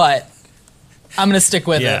me, but I'm going to stick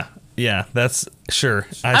with it. Yeah, that's sure.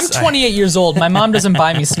 I'm 28 years old. My mom doesn't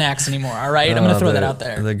buy me snacks anymore, all right? I'm going to throw that out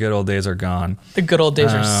there. The good old days are gone. The good old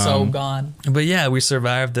days are so gone. But yeah, we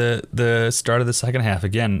survived the start of the second half.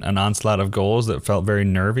 Again, an onslaught of goals that felt very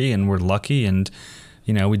nervy, and we're lucky, and,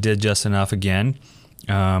 we did just enough again.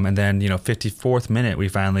 And then, 54th minute, we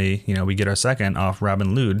finally, we get our second off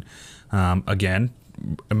Robin Lod. Again,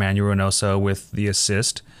 Emmanuel Reynoso with the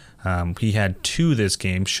assist. He had 2 this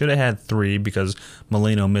game, should have had 3 because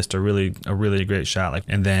Molino missed a really great shot.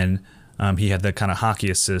 And then he had the kind of hockey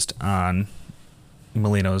assist on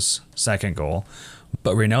Molino's second goal.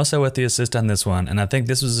 But Reynoso with the assist on this one, and I think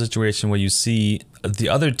this was a situation where you see the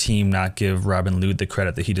other team not give Robin Lod the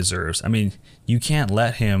credit that he deserves. I mean, you can't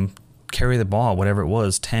let him carry the ball, whatever it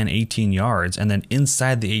was, 10, 18 yards, and then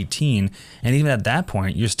inside the 18, and even at that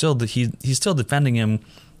point, he's still defending him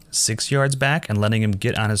 6 yards back and letting him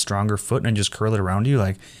get on his stronger foot and just curl it around you.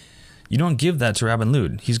 Like, you don't give that to Robin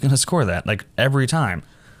Lod. He's going to score that, like, every time.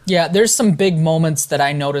 Yeah, there's some big moments that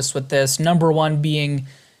I noticed with this. Number one being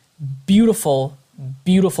beautiful,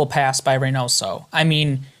 beautiful pass by Reynoso. I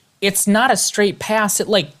mean, it's not a straight pass. It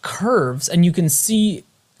like curves, and you can see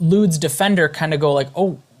Lude's defender kind of go like,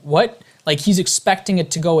 oh, what? Like he's expecting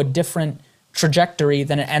it to go a different trajectory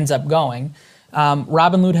than it ends up going.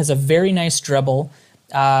 Robin Lude has a very nice dribble.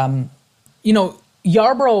 Yarbrough,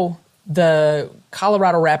 the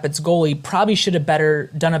Colorado Rapids goalie, probably should have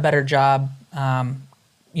done a better job, on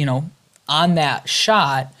that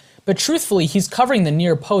shot. But truthfully, he's covering the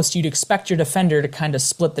near post. You'd expect your defender to kind of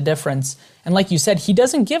split the difference. And like you said, he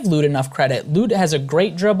doesn't give Lude enough credit. Lude has a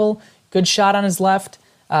great dribble, good shot on his left,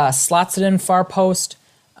 slots it in far post.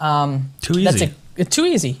 Too easy. It's too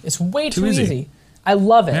easy. It's way too easy. I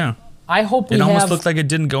love it. Yeah. I hope it almost looked like it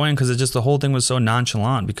didn't go in because the whole thing was so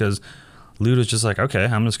nonchalant because Lude was just like, okay,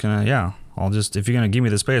 I'm just going to, if you're going to give me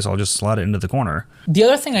the space, I'll just slot it into the corner. The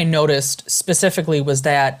other thing I noticed specifically was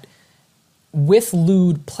that with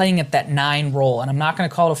Lude playing at that 9 role, and I'm not going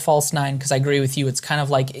to call it a false 9 because I agree with you, it's kind of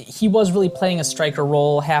like he was really playing a striker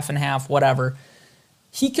role, half and half, whatever.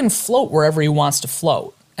 He can float wherever he wants to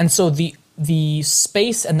float. And so the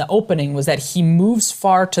space and the opening was that he moves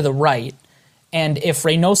far to the right, and if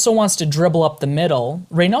Reynoso wants to dribble up the middle,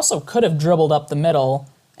 Reynoso could have dribbled up the middle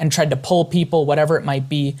and tried to pull people, whatever it might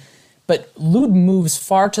be. But Lude moves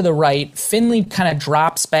far to the right. Finley kind of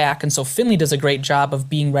drops back, and so Finley does a great job of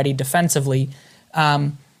being ready defensively.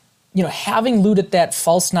 Having Lude at that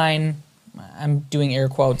false 9, I'm doing air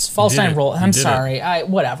quotes, false 9 role. I'm sorry,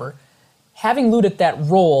 whatever. Having Lude at that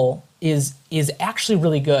role is actually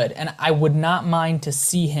really good, and I would not mind to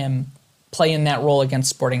see him play in that role against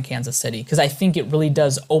Sporting Kansas City because I think it really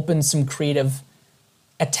does open some creative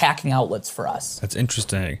attacking outlets for us. That's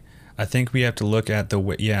interesting. I think we have to look at the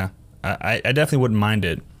way. Yeah, I definitely wouldn't mind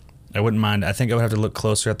it. I wouldn't mind. I think I would have to look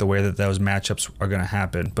closer at the way that those matchups are going to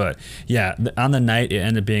happen. But yeah, on the night it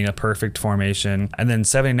ended up being a perfect formation. And then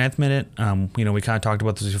 79th minute, we kind of talked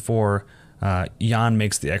about this before. Jan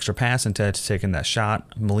makes the extra pass instead of taking that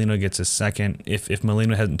shot. Molino gets his second. If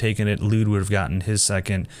Molino hadn't taken it, Lude would have gotten his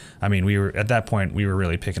second. I mean, at that point we were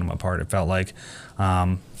really picking them apart. It felt like,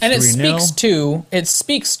 and it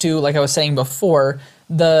speaks to, like I was saying before,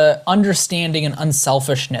 the understanding and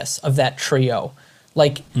unselfishness of that trio.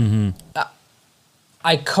 Like,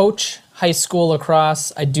 I coach high school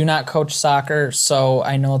lacrosse. I do not coach soccer, so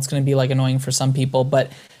I know it's going to be like annoying for some people.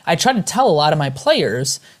 But I try to tell a lot of my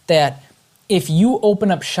players that if you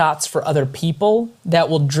open up shots for other people, that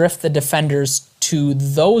will drift the defenders to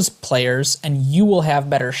those players, and you will have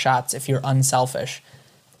better shots if you're unselfish.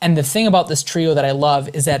 And the thing about this trio that I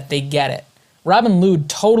love is that they get it. Robin Lude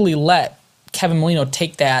totally let Kevin Molino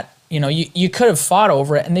take that. You could have fought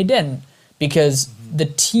over it, and they didn't because the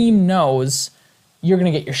team knows you're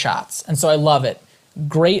going to get your shots. And so I love it.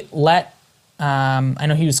 Great let. I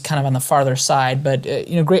know he was kind of on the farther side, but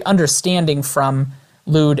great understanding from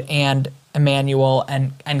Lude and Emmanuel,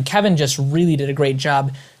 and Kevin just really did a great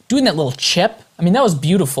job doing that little chip. I mean, that was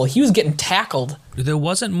beautiful. He was getting tackled. There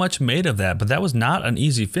wasn't much made of that, but that was not an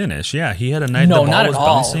easy finish. Yeah, he had the ball was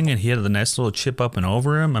bouncing, and he had a nice little chip up and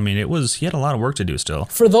over him. I mean, he had a lot of work to do still.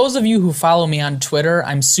 For those of you who follow me on Twitter,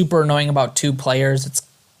 I'm super annoying about 2 players. It's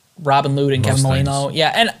Robin Lude and Kevin Molino.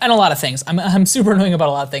 Yeah, and a lot of things. I'm super annoying about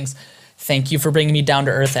a lot of things. Thank you for bringing me down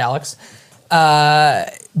to earth, Alex.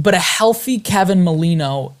 But a healthy Kevin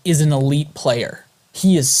Molino is an elite player.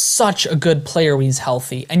 He is such a good player when he's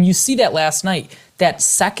healthy. And you see that last night. That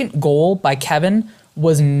second goal by Kevin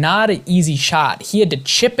was not an easy shot. He had to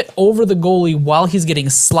chip it over the goalie while he's getting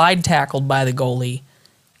slide tackled by the goalie.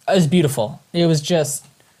 It was beautiful. It was just,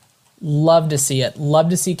 love to see it. Love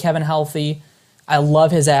to see Kevin healthy. I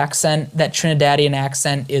love his accent. That Trinidadian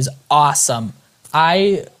accent is awesome.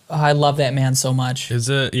 I love that man so much. It was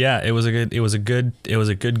a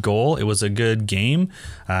good goal. It was a good game,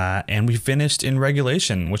 and we finished in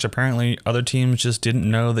regulation, which apparently other teams just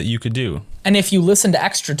didn't know that you could do. And if you listen to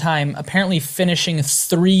Extra Time, apparently finishing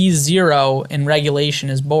 3-0 in regulation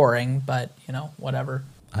is boring, but whatever.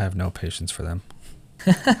 I have no patience for them.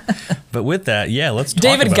 But with that, let's talk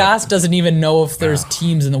David Goss doesn't even know if there's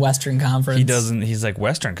teams in the Western Conference. He doesn't. He's like,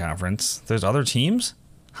 Western Conference? There's other teams?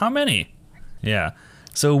 How many? Yeah.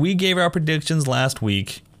 So we gave our predictions last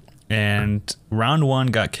week, and round 1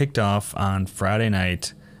 got kicked off on Friday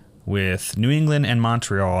night with New England and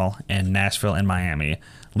Montreal and Nashville and Miami.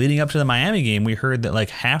 Leading up to the Miami game, we heard that like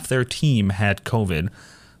half their team had COVID,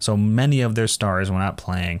 so many of their stars were not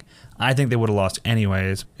playing. I think they would have lost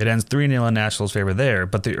anyways. It ends 3-0 in Nashville's favor there,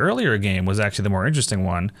 but the earlier game was actually the more interesting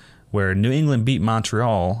one, where New England beat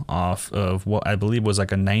Montreal off of what I believe was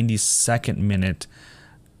like a 92nd minute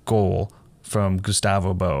goal from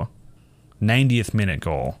Gustavo Bo. 90th minute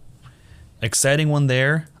goal. Exciting one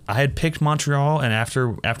there. I had picked Montreal, and after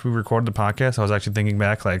we recorded the podcast, I was actually thinking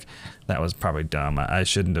back, like, that was probably dumb. I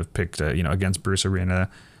shouldn't have picked, against Bruce Arena.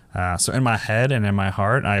 So in my head and in my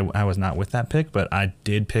heart, I was not with that pick, but I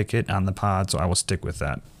did pick it on the pod, so I will stick with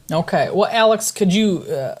that. Okay. Well, Alex, could you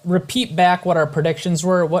repeat back what our predictions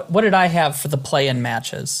were? What did I have for the play-in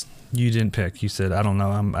matches? You didn't pick. You said, I don't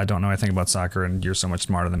know. I don't know anything about soccer, and you're so much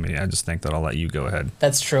smarter than me. I just think that I'll let you go ahead.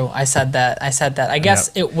 That's true. I said that. I guess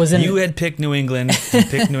it was in... You had picked New England. You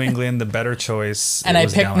picked New England, the better choice. And I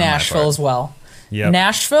picked Nashville as well. Yep.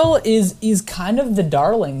 Nashville is kind of the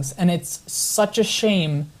darlings, and it's such a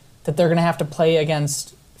shame that they're going to have to play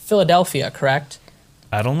against Philadelphia, correct?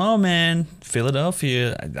 I don't know, man.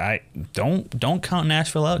 Philadelphia, I don't count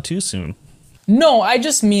Nashville out too soon. No, I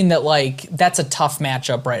just mean that, like, that's a tough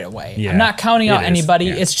matchup right away. Yeah, I'm not counting out anybody.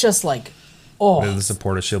 Yeah. It's just like, oh. They're the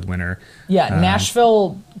Supporter Shield winner. Yeah,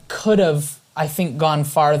 Nashville could have, I think, gone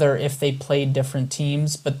farther if they played different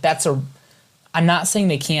teams, but I'm not saying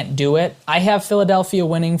they can't do it. I have Philadelphia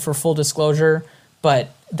winning, for full disclosure,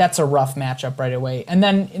 but that's a rough matchup right away. And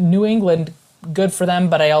then New England, good for them,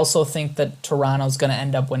 but I also think that Toronto's going to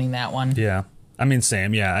end up winning that one. Yeah. I mean,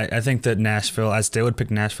 same. Yeah, I think that Nashville, I still would pick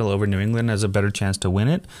Nashville over New England as a better chance to win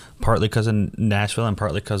it, partly because of Nashville and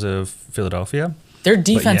partly because of Philadelphia. Their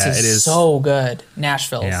defense is so good,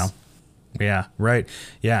 Nashville's. Yeah, right.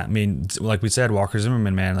 Yeah, I mean, like we said, Walker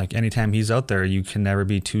Zimmerman, man, like anytime he's out there, you can never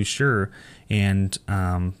be too sure. And,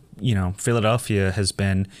 Philadelphia has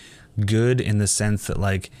been good in the sense that,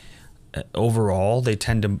 like, overall, they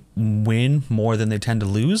tend to win more than they tend to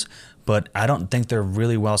lose. But I don't think they're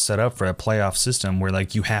really well set up for a playoff system where,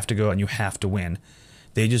 like, you have to go out and you have to win.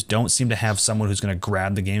 They just don't seem to have someone who's going to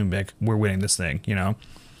grab the game and be like, we're winning this thing,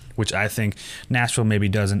 which I think Nashville maybe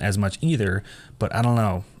doesn't as much either. But I don't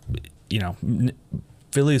know.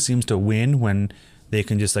 Philly seems to win when they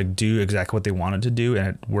can just, like, do exactly what they wanted to do and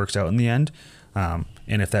it works out in the end. And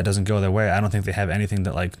if that doesn't go their way, I don't think they have anything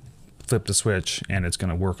that, like, flip the switch and it's going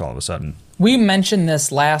to work all of a sudden. We mentioned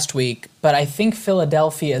this last week, but I think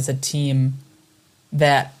Philadelphia is a team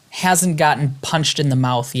that hasn't gotten punched in the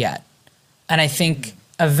mouth yet. And I think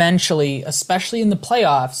eventually, especially in the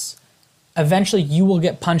playoffs, eventually you will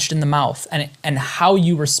get punched in the mouth. And how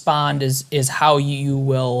you respond is how you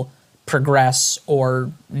will progress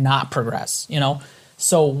or not progress,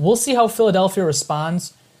 So we'll see how Philadelphia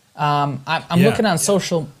responds. I'm looking on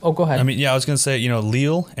social. Oh, go ahead. I mean, I was going to say,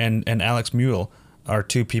 Lille and Alex Mule are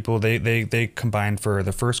two people. They combined for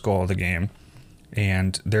the first goal of the game,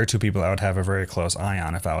 and they're two people I would have a very close eye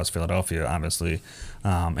on if I was Philadelphia, obviously.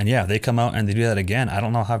 They come out and they do that again. I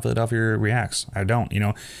don't know how Philadelphia reacts. I don't.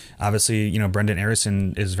 Obviously, Brendan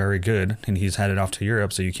Erickson is very good, and he's headed off to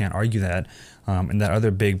Europe, so you can't argue that. And that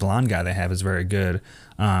other big blonde guy they have is very good.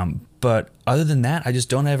 But other than that, I just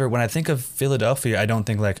don't ever, when I think of Philadelphia, I don't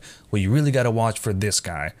think like, well, you really got to watch for this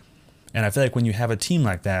guy. And I feel like when you have a team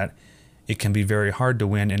like that, it can be very hard to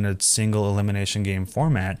win in a single elimination game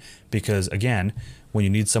format because, again, when you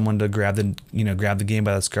need someone to grab the game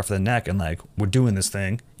by the scruff of the neck and, like, we're doing this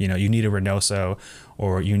thing, you need a Reynoso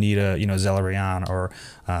or you need a, Zelerian or,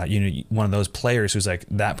 one of those players who's like,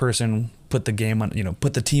 that person put the game on,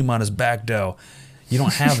 put the team on his back, dough. You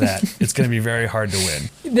don't have that. It's going to be very hard to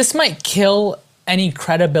win. This might kill any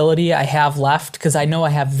credibility I have left because I know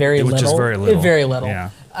I have very little. Just very little. Very little.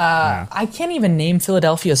 Yeah. I can't even name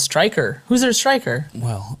Philadelphia's striker. Who's their striker?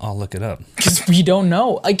 Well, I'll look it up. Because we don't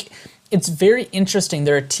know. Like, it's very interesting.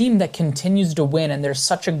 They're a team that continues to win, and they're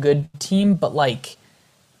such a good team, but, like,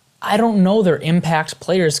 I don't know their impact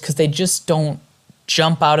players because they just don't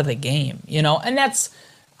jump out of the game, And that's,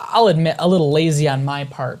 I'll admit, a little lazy on my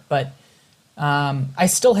part, but I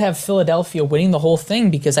still have Philadelphia winning the whole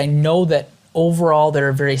thing because I know that overall they're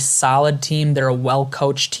a very solid team. They're a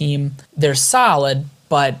well-coached team. They're solid,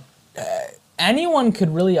 but anyone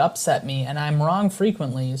could really upset me, and I'm wrong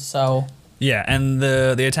frequently. So yeah, and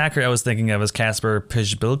the attacker I was thinking of is Kasper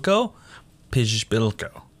Pizbilko.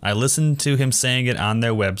 I listened to him saying it on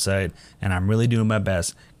their website, and I'm really doing my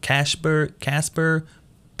best. Kasper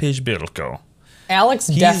Pizbilko. Alex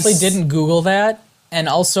definitely didn't Google that. And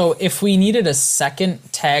also, if we needed a second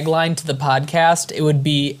tagline to the podcast, it would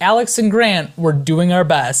be Alex and Grant, we're doing our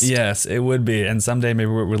best. Yes, it would be. And someday maybe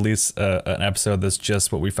we'll release an episode that's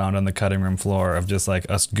just what we found on the cutting room floor of just like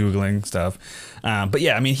us Googling stuff. But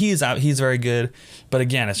yeah, I mean, he's very good. But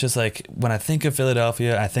again, it's just like when I think of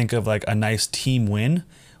Philadelphia, I think of like a nice team win,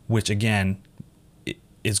 which again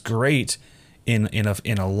is great in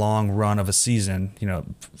a long run of a season,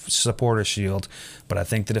 supporter shield. But I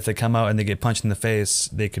think that if they come out and they get punched in the face,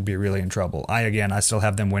 they could be really in trouble. I still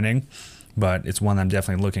have them winning. but it's one that I'm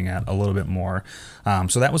definitely looking at a little bit more.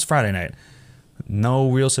 So that was Friday night. No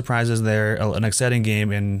real surprises there. An exciting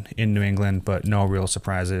game in New England, but no real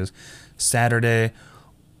surprises. Saturday,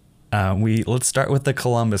 let's start with the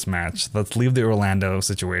Columbus match. Let's leave the Orlando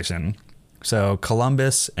situation. So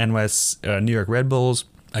Columbus, New York Red Bulls.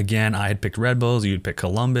 Again, I had picked Red Bulls. You had picked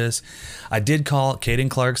Columbus. I did call Caden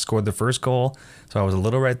Clark scored the first goal, so I was a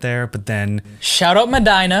little right there. But then shout out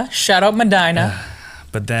Medina.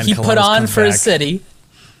 But then he Columbus put on comes for back. his city.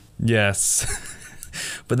 Yes.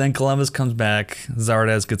 But then Columbus comes back.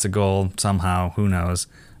 Zardes gets a goal somehow. Who knows?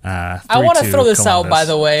 I want to throw this Columbus. out, by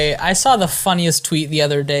the way. I saw the funniest tweet the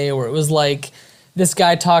other day where it was like this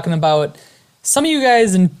guy talking about some of you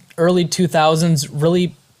guys in early 2000s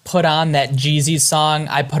really put on that Jeezy song,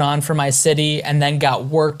 I Put On For My City, and then got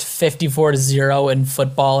worked 54-0 in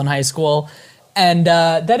football in high school. And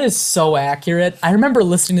that is so accurate. I remember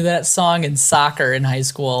listening to that song in soccer in high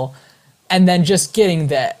school and then just getting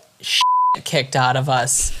the shit kicked out of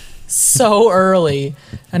us so early.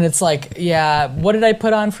 And it's like, yeah, what did I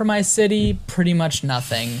put on for my city? Pretty much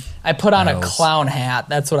nothing. I put on a clown hat.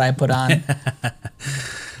 That's what I put on.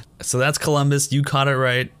 So that's Columbus. You caught it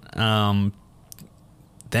right.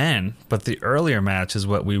 But the earlier match is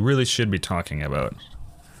what we really should be talking about.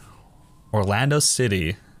 Orlando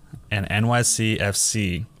City and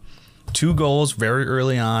NYCFC. 2 goals very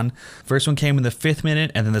early on. First one came in the 5th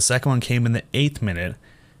minute, and then the second one came in the 8th minute.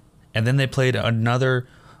 And then they played another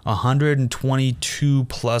 122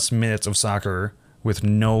 plus minutes of soccer with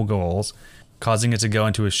no goals, causing it to go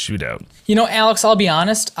into a shootout. You know, Alex, I'll be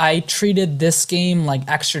honest. I treated this game like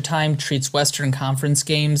Extra Time treats Western Conference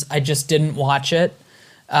games. I just didn't watch it.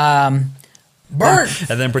 Burn! And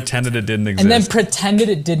then pretended it didn't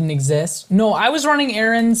exist. No, I was running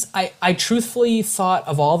errands. I truthfully thought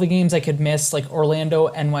of all the games I could miss, like Orlando,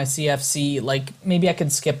 NYCFC, like maybe I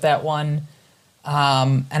could skip that one.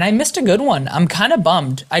 And I missed a good one. I'm kind of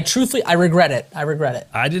bummed. I regret it.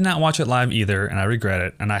 I did not watch it live either, and I regret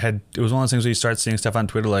it. And it was one of those things where you start seeing stuff on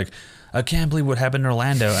Twitter like, I can't believe what happened in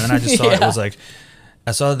Orlando. And then I just saw it was like,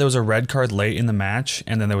 I saw that there was a red card late in the match,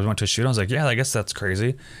 and then there went to a shootout. I was like, yeah, I guess that's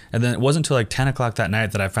crazy. And then it wasn't until like 10 o'clock that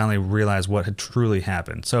night that I finally realized what had truly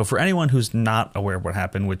happened. So for anyone who's not aware of what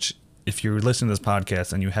happened, which if you're listening to this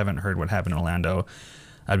podcast and you haven't heard what happened in Orlando,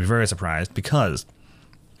 I'd be very surprised, because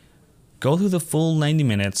go through the full 90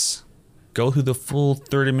 minutes, go through the full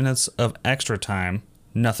 30 minutes of extra time,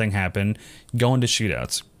 nothing happened, go into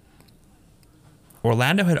shootouts.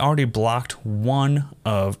 Orlando had already blocked one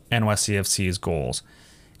of NYCFC's goals,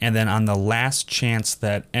 and then on the last chance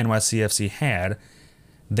that NYCFC had,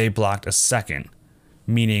 they blocked a second,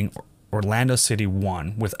 meaning Orlando City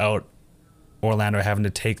won without Orlando having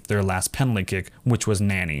to take their last penalty kick, which was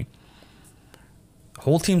Nanny.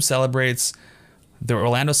 Whole team celebrates. The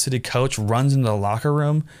Orlando City coach runs into the locker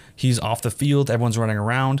room. He's off the field. Everyone's running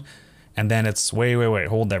around. And then it's, wait,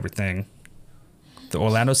 hold everything. The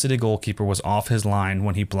Orlando City goalkeeper was off his line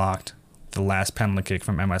when he blocked the last penalty kick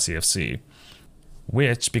from NYCFC,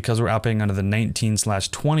 which, because we're operating under the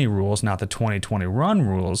 19/20 rules, not the 2020 run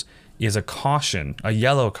rules, is a caution, a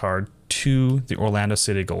yellow card to the Orlando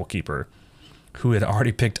City goalkeeper, who had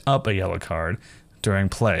already picked up a yellow card during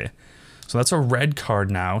play. So that's a red card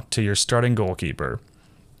now to your starting goalkeeper.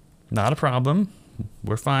 Not a problem.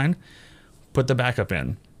 We're fine. Put the backup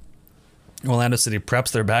in. Orlando City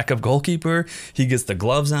preps their backup goalkeeper. He gets the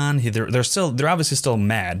gloves on. They're obviously still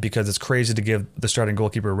mad because it's crazy to give the starting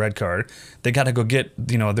goalkeeper a red card. They got to go get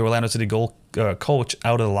the Orlando City coach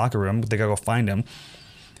out of the locker room. They got to go find him.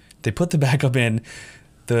 They put the backup in.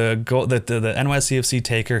 The NYCFC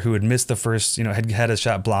taker who had missed the first, had his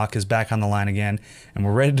shot blocked, is back on the line again, and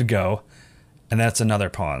we're ready to go. And that's another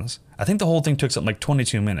pause. I think the whole thing took something like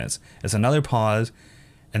 22 minutes. It's another pause,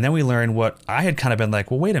 and then we learn what I had kind of been like,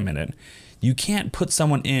 well, wait a minute. You can't put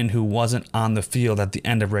someone in who wasn't on the field at the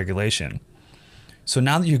end of regulation. So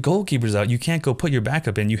now that your goalkeeper's out, you can't go put your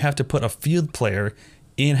backup in. You have to put a field player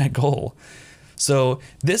in at goal. So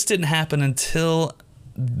this didn't happen until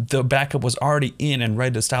the backup was already in and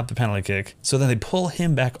ready to stop the penalty kick. So then they pull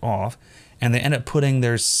him back off, and they end up putting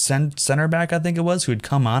their center back, I think it was, who had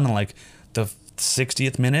come on in like the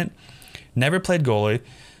 60th minute. Never played goalie.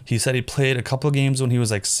 He said he played a couple of games when he was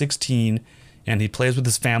like 16, and he plays with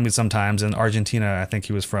his family sometimes in Argentina, I think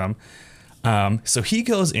he was from. So he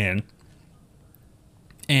goes in,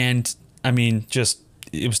 and I mean,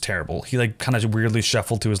 it was terrible. He like kind of weirdly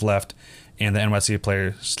shuffled to his left, and the NYC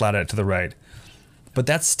player slid it to the right. But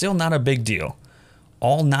that's still not a big deal.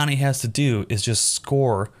 All Nani has to do is just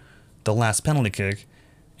score the last penalty kick,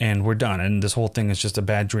 and we're done. And this whole thing is just a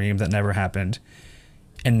bad dream that never happened.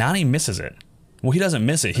 And Nani misses it. Well, he doesn't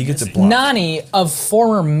miss it. He gets it blocked. Nani of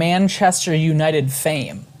former Manchester United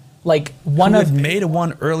fame, like one Who of had made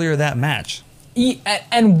one earlier that match.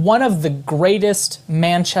 and one of the greatest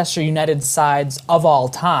Manchester United sides of all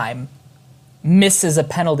time, misses a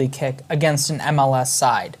penalty kick against an MLS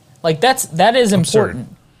side. Like that is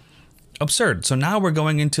important. Absurd. So now we're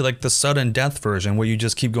going into like the sudden death version where you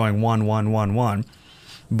just keep going 1-1-1-1.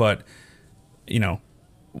 But, you know,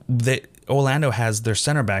 Orlando has their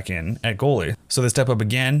center back in at goalie. So they step up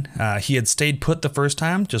again. He had stayed put the first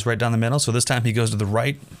time, just right down the middle. So this time he goes to the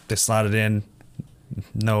right. They slot it in.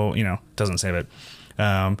 No, doesn't save it.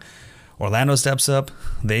 Orlando steps up.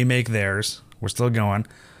 They make theirs. We're still going.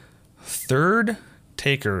 Third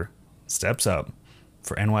taker steps up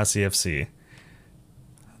for NYCFC.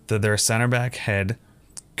 Their center back had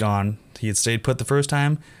gone. He had stayed put the first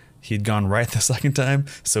time. He'd gone right the second time.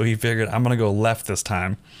 So he figured, I'm going to go left this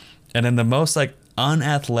time. And in the most like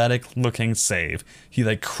unathletic looking save, he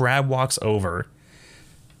like crab walks over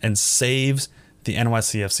and saves the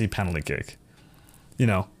NYCFC penalty kick.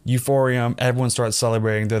 Euphoria. Everyone starts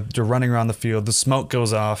celebrating. They're running around the field. The smoke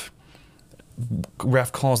goes off.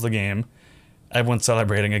 Ref calls the game. Everyone's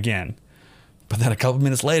celebrating again. But then a couple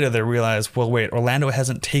minutes later, they realize, well, wait, Orlando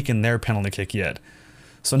hasn't taken their penalty kick yet.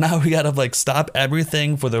 So now we got to like stop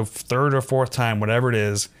everything for the third or fourth time, whatever it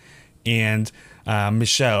is. And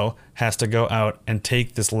Michel has to go out and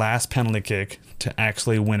take this last penalty kick to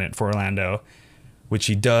actually win it for Orlando, which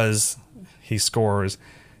he does. He scores.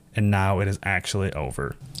 And now it is actually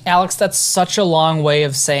over. Alex, that's such a long way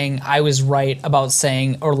of saying I was right about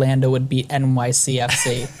saying Orlando would beat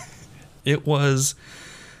NYCFC. It was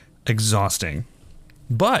exhausting.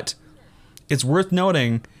 But it's worth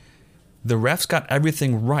noting the refs got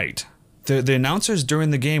everything right. The announcers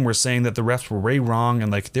during the game were saying that the refs were way wrong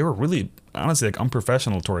and like they were really, honestly, like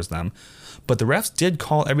unprofessional towards them. But the refs did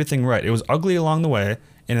call everything right. It was ugly along the way.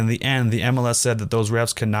 And in the end, the MLS said that those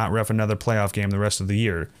refs could not ref another playoff game the rest of the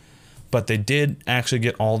year. But they did actually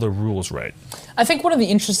get all the rules right. I think one of the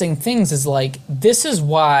interesting things is like, this is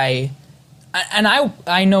why, and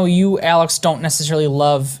I know you, Alex, don't necessarily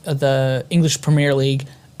love the English Premier League.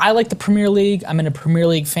 I like the Premier League. I'm in a Premier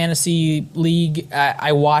League fantasy league.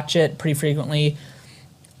 I watch it pretty frequently.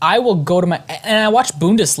 I will go to and I watch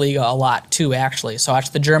Bundesliga a lot too, actually. So I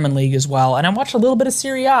watch the German league as well. And I watch a little bit of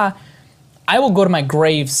Serie A. I will go to my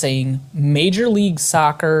grave saying Major League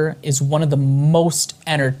Soccer is one of the most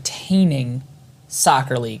entertaining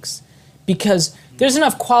soccer leagues because there's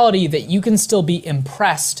enough quality that you can still be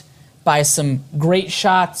impressed by some great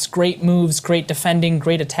shots, great moves, great defending,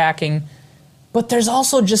 great attacking. But there's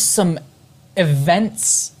also just some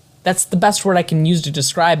events. That's the best word I can use to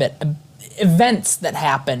describe it. Events that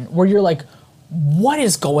happen where you're like, what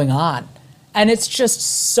is going on? And it's just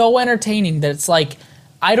so entertaining that it's like,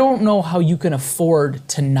 I don't know how you can afford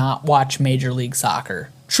to not watch Major League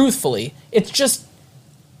Soccer. Truthfully, it's just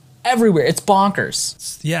everywhere. It's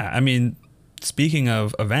bonkers. Yeah, I mean, speaking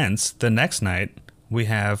of events, the next night we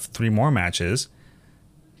have 3 more matches.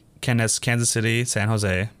 Kansas City, San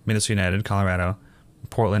Jose, Minnesota United, Colorado,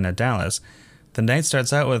 Portland at Dallas. The night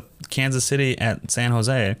starts out with Kansas City at San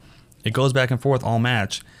Jose. It goes back and forth all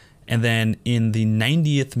match. And then in the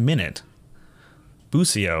 90th minute,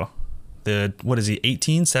 Busio,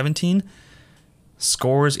 18, 17,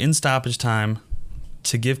 scores in stoppage time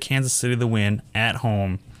to give Kansas City the win at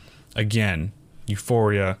home. Again,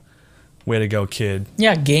 euphoria. Way to go, kid.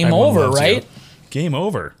 Yeah, game over, right? Game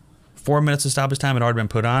over. 4 minutes of stoppage time had already been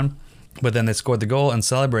put on, but then they scored the goal and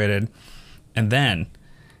celebrated. And then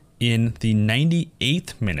in the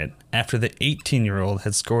 98th minute, after the 18-year-old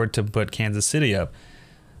had scored to put Kansas City up,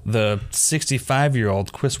 the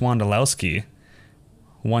 65-year-old Chris Wondolowski,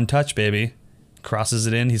 one touch, baby, crosses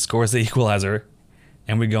it in. He scores the equalizer,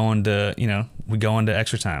 and we go into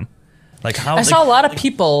extra time. Like how I saw a lot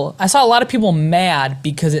of people mad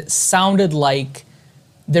because it sounded like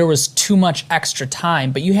there was too much extra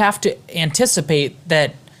time, but you have to anticipate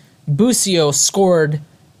that Busio scored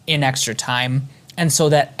in extra time, and so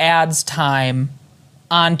that adds time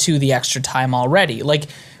onto the extra time already. Like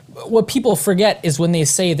what people forget is when they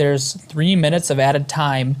say there's 3 minutes of added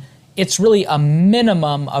time, it's really a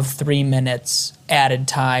minimum of 3 minutes added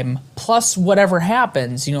time plus whatever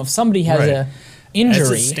happens. If somebody has a injury.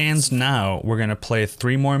 As it stands now, we're going to play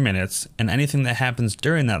 3 more minutes, and anything that happens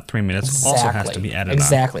during that 3 minutes also has to be added on.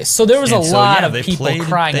 Exactly. So there was a lot of people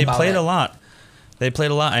crying about it. They played a lot. They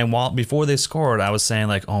played a lot, and before they scored, I was saying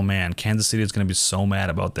like, oh man, Kansas City is going to be so mad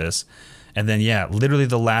about this. And then, yeah, literally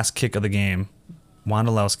the last kick of the game,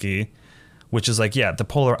 Wondolowski which is like, the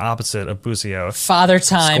polar opposite of Busio. Father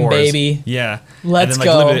time, scores. Baby. Yeah. Let's and then,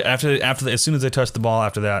 go. Literally as soon as they touch the ball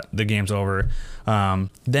after that, the game's over.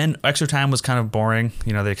 Then extra time was kind of boring.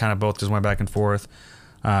 They kind of both just went back and forth.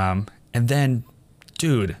 And then,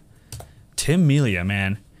 dude, Tim Melia,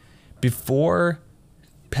 man, before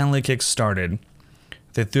penalty kicks started,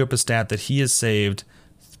 they threw up a stat that he has saved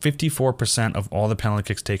 54% of all the penalty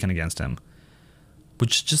kicks taken against him,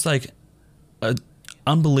 which is just like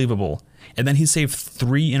unbelievable. And then he saved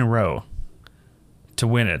 3 in a row to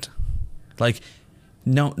win it. Like,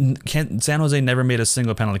 San Jose never made a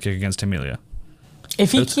single penalty kick against Tim Melia.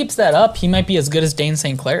 If he keeps that up, he might be as good as Dane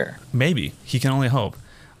St. Clair. Maybe. He can only hope.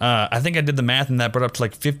 I think I did the math, and that brought up to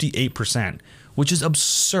like 58%, which is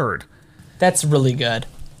absurd. That's really good.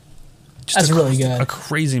 That's really good. A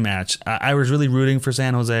crazy match. I was really rooting for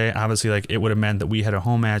San Jose. Obviously, like, it would have meant that we had a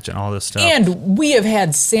home match and all this stuff. And we have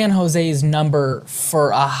had San Jose's number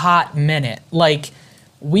for a hot minute. Like,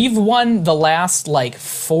 we've won the last,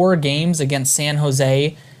 4 games against San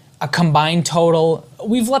Jose, a combined total.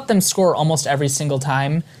 We've let them score almost every single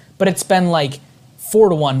time, but it's been 4-1,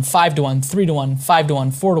 5-1, 3-1,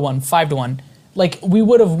 5-1, 4-1, 5-1. Like, we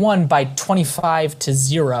would have won by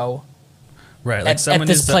 25-0. Right, like at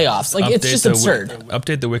this playoffs. Like, it's just absurd.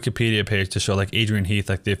 Update the Wikipedia page to show, like, Adrian Heath,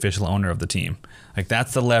 like, the official owner of the team. Like,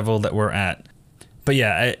 that's the level that we're at. But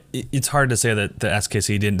yeah, it's hard to say that the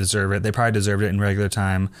SKC didn't deserve it. They probably deserved it in regular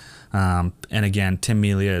time. And again, Tim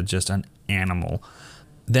Melia, just an animal.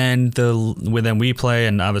 Then we play,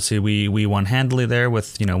 and obviously we won handily there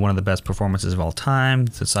with one of the best performances of all time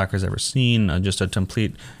that soccer's ever seen. Just a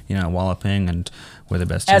complete walloping, and we're the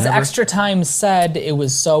best team As ever. extra time said, it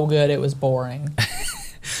was so good it was boring.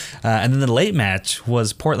 And then the late match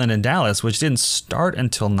was Portland and Dallas, which didn't start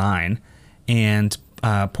until 9, and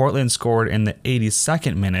Portland scored in the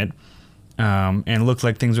 82nd minute, and looked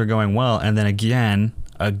like things were going well. And then again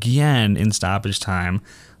in stoppage time,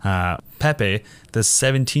 Pepe, the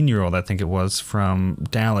 17-year-old, I think it was, from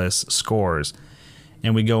Dallas, scores.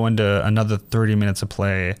 And we go into another 30 minutes of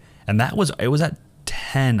play. And it was at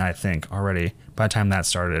 10, I think, already by the time that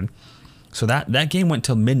started. So that game went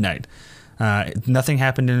till midnight. Nothing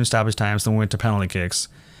happened in stoppage time, so we went to penalty kicks.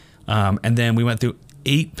 And then we went through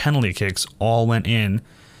 8 penalty kicks, all went in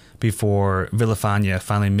before Villafana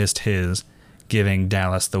finally missed his, giving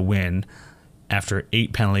Dallas the win after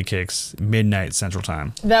 8 penalty kicks, midnight Central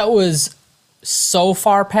Time. That was so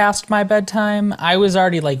far past my bedtime. I was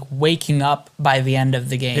already waking up by the end of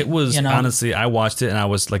the game. It was honestly, I watched it and I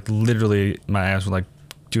was literally, my eyes were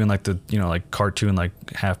doing the cartoon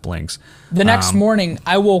half blinks. The next morning,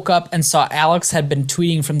 I woke up and saw Alex had been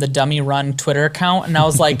tweeting from the Dummy Run Twitter account, and I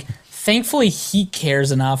was like, thankfully he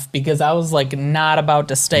cares enough, because I was not about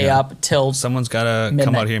to stay up till someone's got to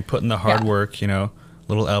come out here and put in the hard work,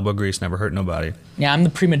 little elbow grease never hurt nobody. Yeah, I'm the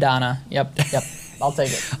prima donna. Yep. I'll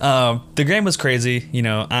take it. The game was crazy.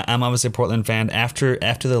 I'm obviously a Portland fan. After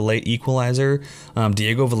the late equalizer,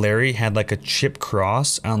 Diego Valeri had a chip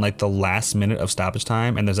cross on the last minute of stoppage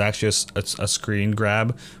time, and there's actually a screen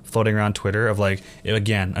grab floating around Twitter of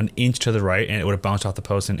again, an inch to the right, and it would have bounced off the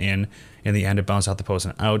post and in. In the end, it bounced off the post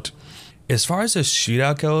and out. As far as the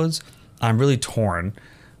shootout goes, I'm really torn.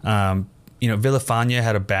 Villafana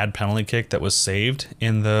had a bad penalty kick that was saved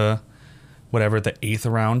in the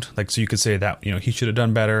 8th round. So you could say that, he should have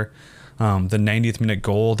done better. The 90th minute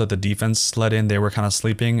goal that the defense let in, they were kind of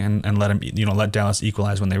sleeping and let Dallas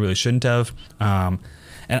equalize when they really shouldn't have. And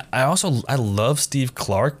I love Steve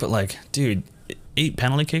Clark, but dude, 8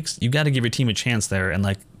 penalty kicks, you got to give your team a chance there and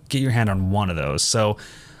get your hand on one of those. So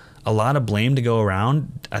a lot of blame to go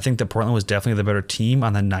around. I think that Portland was definitely the better team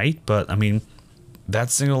on the night, but I mean,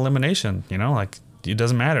 that's single elimination, it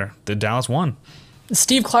doesn't matter. The Dallas won.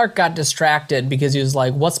 Steve Clark got distracted because he was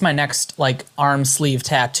like, what's my next arm sleeve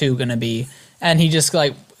tattoo gonna be? And he just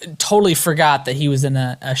totally forgot that he was in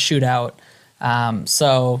a shootout.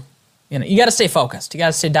 So you got to stay focused. You got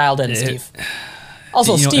to stay dialed in, Steve.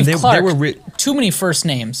 Also, Steve Clark, too many first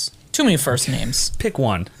names. Pick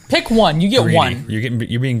one. You get greedy. one.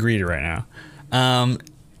 You're being greedy right now.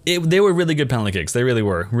 They were really good penalty kicks. They really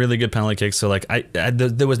were really good penalty kicks. So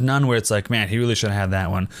there was none where it's man, he really should have had that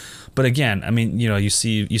one. But again, I mean, you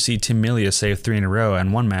see Tim Melia save 3 in a row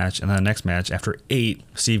in one match, and then the next match after 8,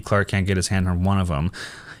 Steve Clark can't get his hand on one of them.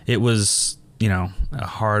 It was a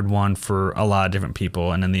hard one for a lot of different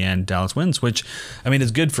people, and in the end, Dallas wins, which I mean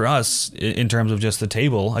is good for us in terms of just the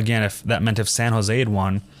table. Again, if that meant if San Jose had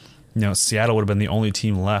won, Seattle would have been the only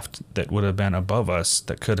team left that would have been above us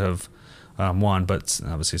that could have won, but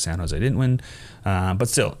obviously San Jose didn't win. But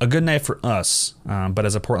still, a good night for us. But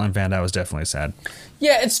as a Portland fan, I was definitely sad.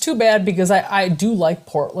 Yeah, it's too bad because I do like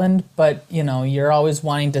Portland, but you're always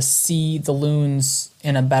wanting to see the Loons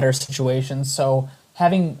in a better situation. So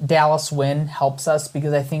having Dallas win helps us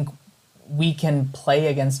because I think we can play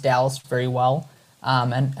against Dallas very well,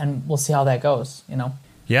 and we'll see how that goes.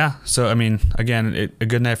 Yeah, so I mean, again, a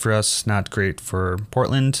good night for us, not great for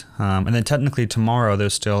Portland. And then technically tomorrow there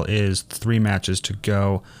still is 3 matches to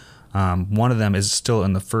go. One of them is still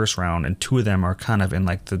in the first round, and 2 of them are kind of in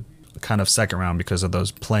like the kind of second round because of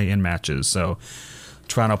those play-in matches. So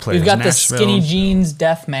Toronto plays We've got Nashville. The Skinny Jeans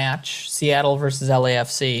death match, Seattle versus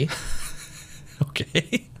LAFC.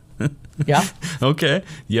 Okay. Yeah. Okay.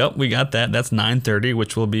 Yep, we got that. That's 9:30,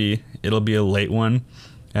 which it'll be a late one.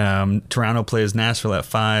 Toronto plays Nashville at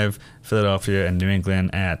 5, Philadelphia and New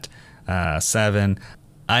England at 7.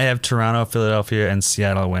 I have Toronto, Philadelphia, and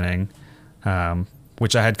Seattle winning,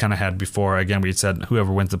 which I had before. Again, we said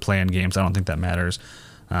whoever wins the play-in games. I don't think that matters.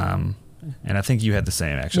 And I think you had the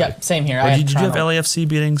same, actually. Yeah, same here. Did you have LAFC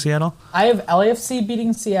beating Seattle? I have LAFC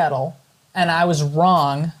beating Seattle, and I was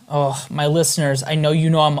wrong. Oh, my listeners, I know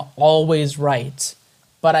I'm always right.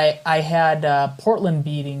 But I had Portland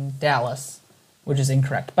beating Dallas, which is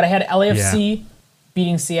incorrect. But I had LAFC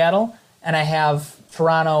beating Seattle, and I have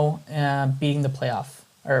Toronto beating the playoff,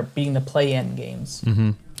 or beating the play-in games.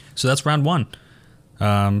 Mm-hmm. So that's round 1.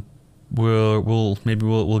 We'll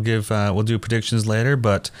do predictions later,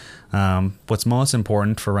 but what's most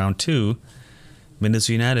important for round 2,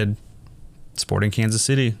 Minnesota United sporting Kansas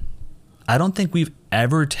City. I don't think we've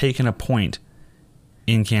ever taken a point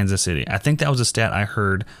in Kansas City. I think that was a stat I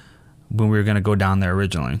heard when we were going to go down there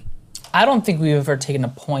originally. I don't think we've ever taken a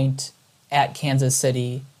point at Kansas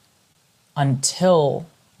City until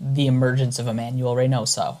the emergence of Emmanuel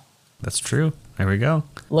Reynoso. That's true. There we go.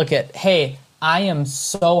 Hey, I am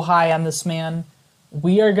so high on this man.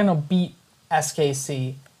 We are going to beat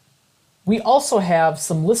SKC. We also have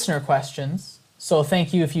some listener questions, so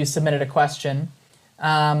thank you if you submitted a question.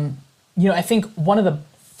 I think one of the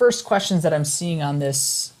first questions that I'm seeing on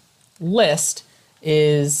this list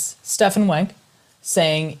is Stefan Wenk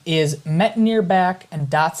saying, is Metnier back and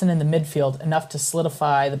Dotson in the midfield enough to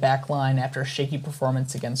solidify the back line after a shaky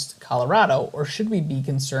performance against Colorado, or should we be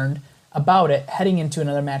concerned about it heading into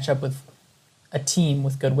another matchup with a team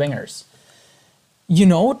with good wingers?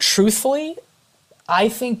 Truthfully, I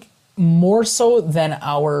think more so than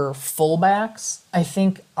our fullbacks, I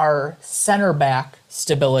think our center back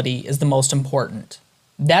stability is the most important.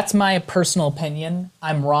 That's my personal opinion.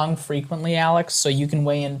 I'm wrong frequently, Alex, so you can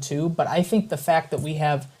weigh in too. But I think the fact that we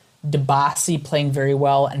have Debasi playing very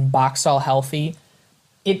well and Boxall healthy,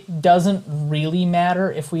 it doesn't really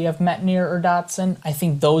matter if we have Metnier or Dotson. I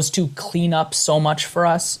think those two clean up so much for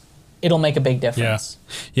us. It'll make a big difference.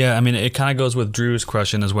 Yeah. I mean, it kind of goes with Drew's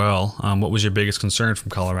question as well. What was your biggest concern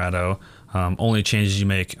from Colorado? Only changes you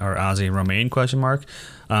make are Ozzy and Romain, question mark.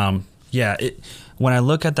 When I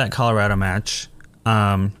look at that Colorado match,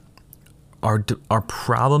 our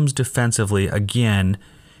problems defensively again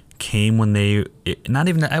came when not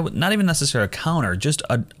even necessarily a counter, just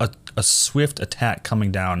a swift attack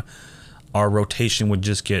coming down. Our rotation would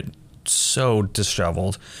just get so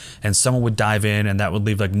disheveled, and someone would dive in, and that would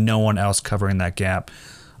leave like no one else covering that gap.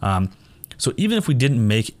 So even if we didn't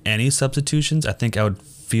make any substitutions, I think I would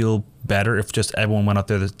feel better if just everyone went out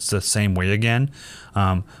there the same way again.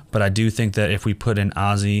 But I do think that if we put in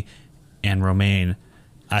Ozzy and Romain,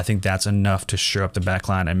 I think that's enough to shore up the back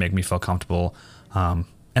line and make me feel comfortable. And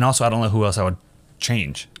also, I don't know who else I would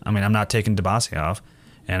change. I mean, I'm not taking Debasi off,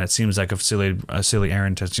 and it seems like a silly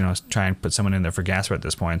errand to try and put someone in there for Gasper at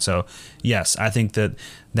this point. So yes, I think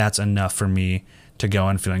that's enough for me to go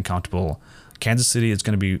in feeling comfortable. Kansas City is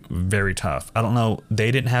going to be very tough. I don't know.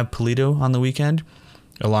 They didn't have Polito on the weekend,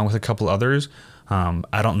 along with a couple others.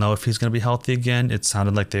 I don't know if he's going to be healthy again. It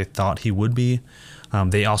sounded like they thought he would be.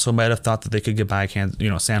 They also might have thought that they could get by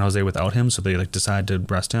San Jose without him, so they decided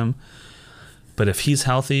to rest him. But if he's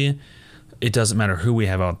healthy, it doesn't matter who we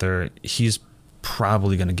have out there. He's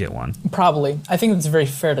probably going to get one. Probably. I think that's very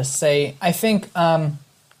fair to say. I think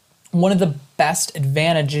one of the best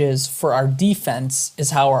advantages for our defense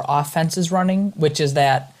is how our offense is running, which is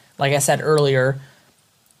that, like I said earlier,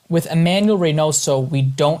 with Emmanuel Reynoso, we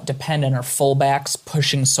don't depend on our fullbacks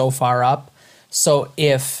pushing so far up. So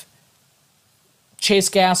if Chase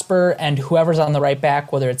Gasper and whoever's on the right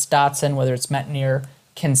back, whether it's Dotson, whether it's Metnier,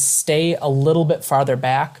 can stay a little bit farther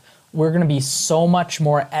back, we're going to be so much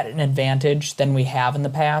more at an advantage than we have in the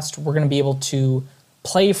past. We're going to be able to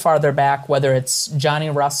play farther back, whether it's Johnny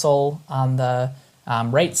Russell on the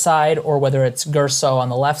right side or whether it's Gurso on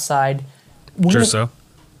the left side. Jerso.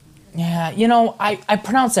 Yeah, I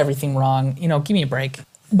pronounce everything wrong. Give me a break.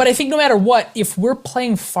 But I think no matter what, if we're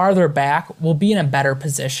playing farther back, we'll be in a better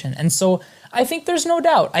position. And so I think there's no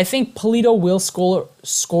doubt. I think Polito will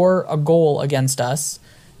score a goal against us.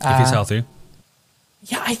 If he's healthy.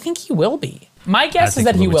 Yeah, I think he will be. My guess is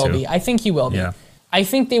that he will be. I think he will be. Yeah. I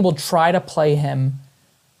think they will try to play him,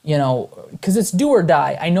 because it's do or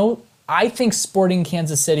die. I think Sporting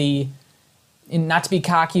Kansas City, not to be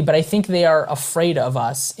cocky, but I think they are afraid of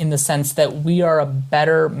us in the sense that we are a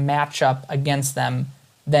better matchup against them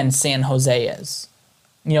than San Jose is.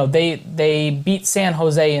 They beat San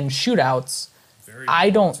Jose in shootouts. I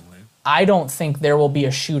don't think there will be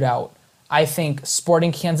a shootout. I think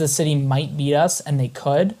Sporting Kansas City might beat us, and they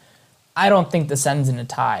could. I don't think this ends in a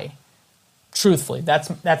tie. Truthfully,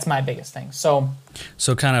 that's my biggest thing. So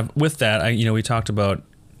kind of with that, we talked about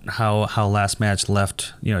how last match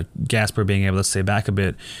left, Gasper being able to stay back a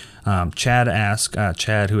bit. Chad asked,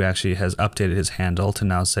 who actually has updated his handle to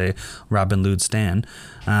now say Robin Lude Stan.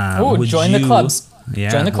 Join the clubs. Yeah,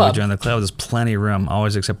 join the club. Join the club. There's plenty of room.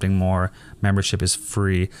 Always accepting more. Membership is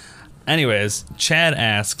free. Anyways, Chad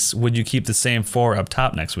asks, would you keep the same 4 up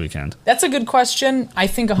top next weekend? That's a good question. I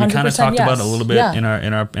think 100% We kind of talked yes. about it a little bit in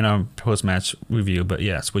our post-match review, but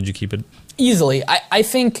yes, would you keep it? Easily. I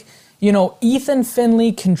think, Ethan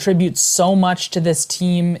Finley contributes so much to this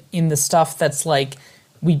team in the stuff that's like,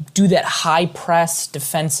 we do that high press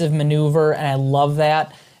defensive maneuver, and I love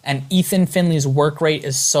that. And Ethan Finley's work rate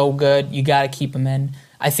is so good. You got to keep him in.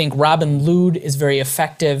 I think Robin Lude is very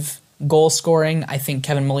effective goal scoring. I think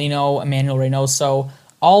Kevin Molino, Emmanuel Reynoso,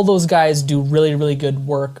 all those guys do really, really good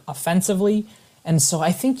work offensively. And so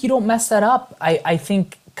I think you don't mess that up. I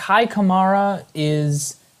think Kai Kamara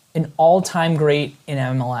is an all-time great in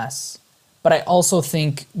MLS. But I also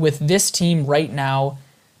think with this team right now,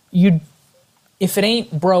 if it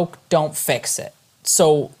ain't broke, don't fix it.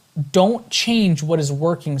 So don't change what is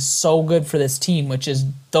working so good for this team, which is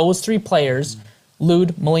those 3 players,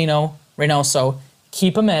 Lude, Molino, Reynoso.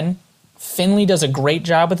 Keep them in. Finley does a great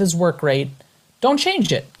job with his work rate. Don't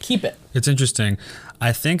change it. Keep it. It's interesting.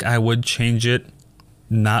 I think I would change it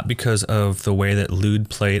not because of the way that Lude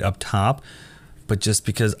played up top, but just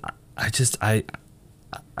because I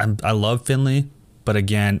love Finley. But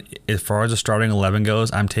again, as far as the starting 11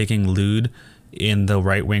 goes, I'm taking Lude in the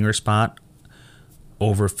right winger spot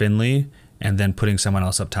over Finley and then putting someone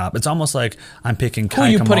else up top. It's almost like I'm picking Kai Kamara. Who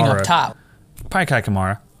are you putting up top? Probably Kai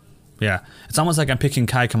Kamara. Yeah. It's almost like I'm picking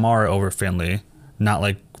Kai Kamara over Finley, not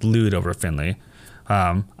like Lude over Finley.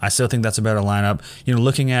 I still think that's a better lineup.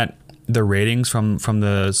 Looking at the ratings from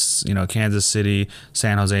the Kansas City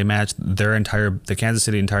San Jose match, the Kansas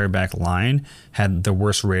City entire back line had the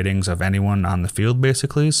worst ratings of anyone on the field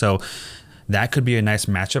basically. So that could be a nice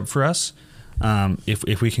matchup for us.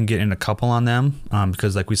 If we can get in a couple on them,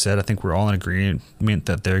 because like we said, I think we're all in agreement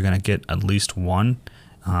that they're going to get at least 1,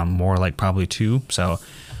 more like probably 2. So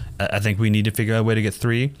I think we need to figure out a way to get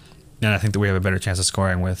 3, and I think that we have a better chance of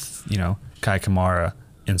scoring with Kai Kamara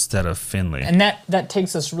instead of Finley. And that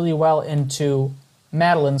takes us really well into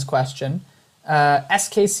Madeline's question.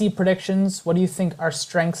 SKC predictions. What do you think our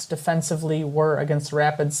strengths defensively were against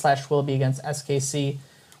Rapid / will be against SKC?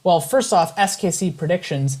 Well, first off, SKC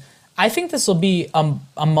predictions. I think this will be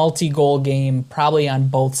a multi-goal game, probably on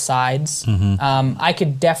both sides. Mm-hmm. I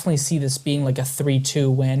could definitely see this being like a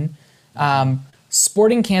 3-2 win.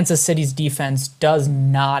 Sporting Kansas City's defense does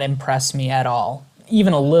not impress me at all,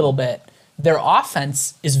 even a little bit. Their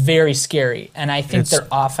offense is very scary, and I think their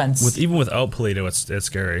offense... Even without Polito, it's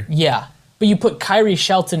scary. Yeah, but you put Kyrie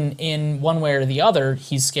Shelton in one way or the other,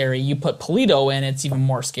 he's scary. You put Polito in, it's even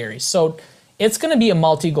more scary. So it's going to be a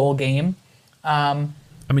multi-goal game. Kyrie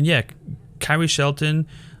Shelton,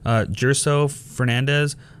 Jerso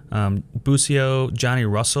Fernandez, Busio, Johnny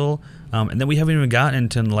Russell, and then we haven't even gotten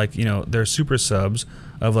into their super subs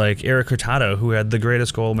of Eric Hurtado, who had the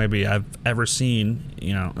greatest goal maybe I've ever seen.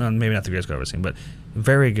 Maybe not the greatest goal I've ever seen, but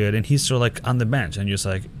very good. And he's still on the bench, and just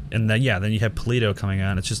then you have Polito coming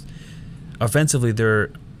on. It's just offensively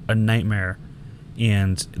they're a nightmare,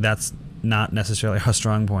 and that's not necessarily our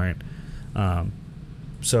strong point.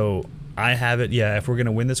 So I have it. Yeah, if we're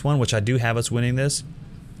gonna win this one, which I do have us winning this,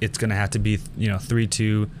 it's gonna have to be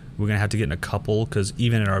 3-2. We're gonna have to get in a couple because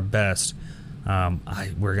even at our best,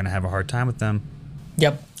 we're gonna have a hard time with them.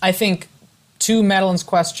 Yep. I think, to Madeline's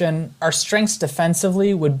question, our strengths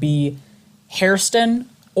defensively would be Hairston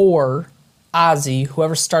or Ozzy.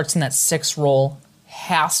 Whoever starts in that 6 role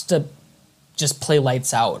has to just play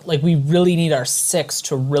lights out. We really need our 6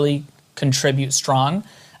 to really contribute strong.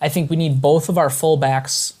 I think we need both of our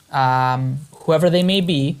fullbacks, whoever they may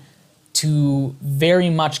be, to very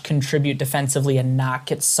much contribute defensively and not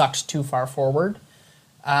get sucked too far forward.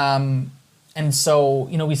 And so,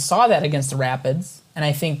 we saw that against the Rapids, and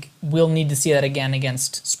I think we'll need to see that again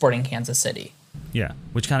against Sporting Kansas City. Yeah,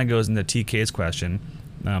 which kind of goes into TK's question.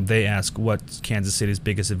 They ask what Kansas City's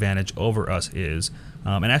biggest advantage over us is.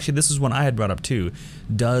 And actually, this is one I had brought up too.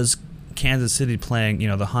 Does Kansas City playing, the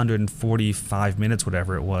 145 minutes,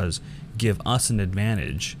 whatever it was, give us an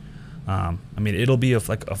advantage? It'll be a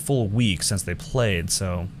full week since they played,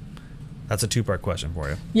 so that's a two-part question for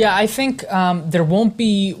you. Yeah, I think there won't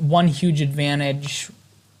be one huge advantage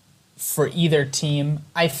for either team.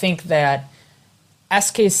 I think that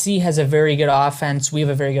SKC has a very good offense. We have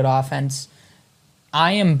a very good offense.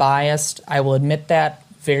 I am biased. I will admit that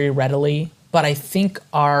very readily. But I think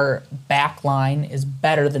our back line is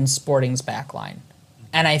better than Sporting's back line.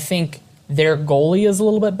 And I think their goalie is a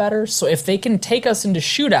little bit better. So if they can take us into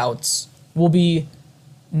shootouts, we'll be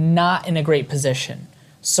not in a great position.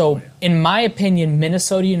 So in my opinion,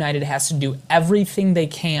 Minnesota United has to do everything they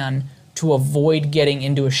can to avoid getting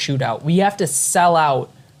into a shootout. We have to sell out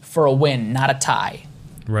for a win, not a tie.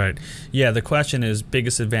 Right. Yeah, the question is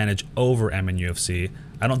biggest advantage over MNUFC.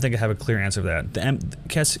 I don't think I have a clear answer for that.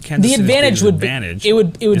 Kansas City's advantage would be it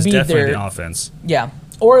would be definitely their the offense. Yeah,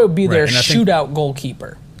 or it would be their and shootout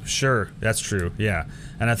goalkeeper. Sure, that's true. Yeah,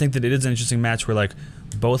 and I think that it is an interesting match where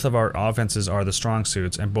both of our offenses are the strong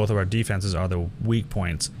suits and both of our defenses are the weak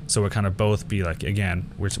points. So it kind of both be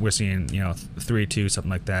again we're seeing 3-2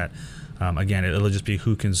 something like that. Again, it'll just be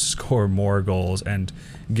who can score more goals and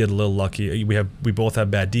get a little lucky. We both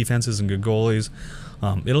have bad defenses and good goalies.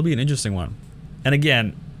 It'll be an interesting one. And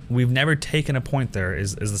again, we've never taken a point there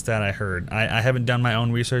is the stat I heard. I haven't done my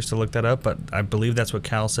own research to look that up, but I believe that's what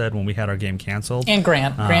Cal said when we had our game canceled. And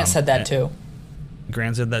Grant said that too.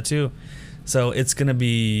 Grant said that too. So it's going to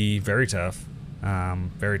be very tough.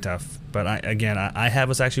 Very tough. But I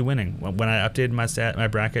have us actually winning. When I updated my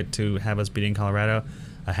bracket to have us beating Colorado,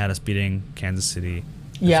 I had us beating Kansas City.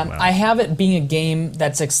 Yeah, well. I have it being a game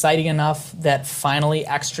that's exciting enough that finally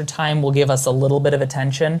extra time will give us a little bit of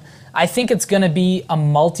attention. I think it's going to be a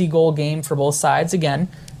multi-goal game for both sides again.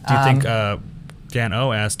 Do you think, Dan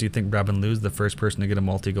O asked, do you think Robin Lou's the first person to get a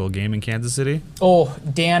multi-goal game in Kansas City? Oh,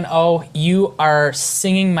 Dan O, you are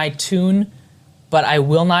singing my tune, but I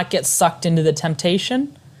will not get sucked into the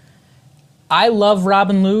temptation. I love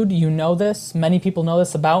Robin Lod. You know this. Many people know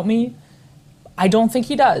this about me. I don't think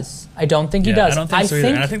he does. I don't think he does. I don't think so either.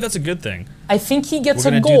 And I think that's a good thing. I think he gets a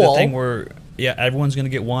goal. We're going to do the thing where, everyone's going to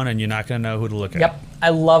get one and you're not going to know who to look at. Yep. I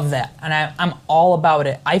love that. And I'm all about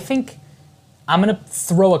it. I think I'm going to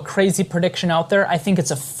throw a crazy prediction out there. I think it's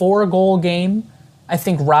a 4-goal game. I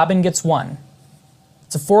think Robin gets one.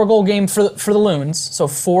 It's a 4-goal game for the Loons. So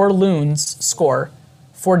 4 Loons score.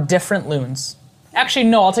 4 different Loons. Actually,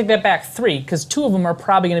 no, I'll take that back. 3, because 2 of them are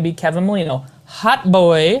probably going to be Kevin Molino. Hot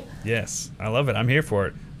boy. Yes, I love it. I'm here for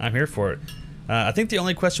it. I think the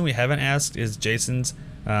only question we haven't asked is Jason's.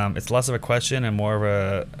 It's less of a question and more of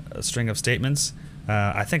a string of statements.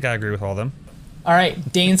 I think I agree with all of them. All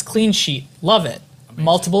right, Dane's clean sheet. Love it. Amazing.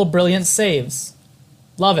 Multiple brilliant saves.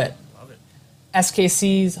 Love it.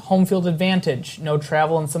 SKC's home field advantage. No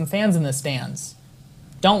travel and some fans in the stands.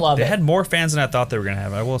 Don't love it. They had more fans than I thought they were going to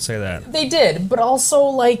have. I will say that. They did, but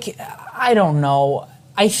also, I don't know.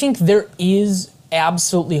 I think there is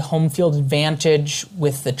absolutely home field advantage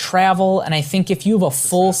with the travel, and I think if you have a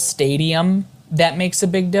full stadium, that makes a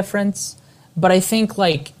big difference. But I think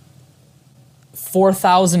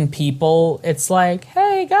 4,000 people, it's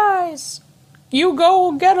hey guys, you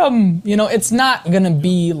go get them. It's not gonna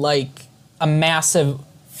be a massive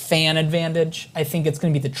fan advantage. I think it's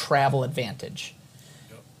gonna be the travel advantage.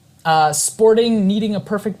 Sporting needing a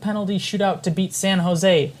perfect penalty shootout to beat San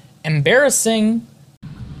Jose. Embarrassing.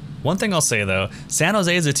 One thing I'll say, though, San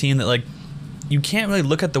Jose is a team that, you can't really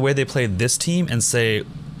look at the way they played this team and say,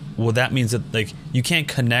 well, that means that, you can't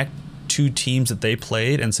connect 2 teams that they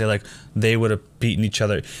played and say, they would have beaten each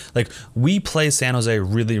other. We play San Jose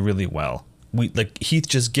really, really well. Heath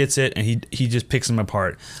just gets it, and he just picks them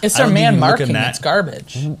apart. It's their man marking that's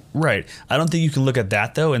garbage. Right. I don't think you can look at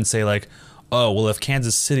that, though, and say, oh, well, if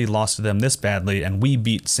Kansas City lost to them this badly and we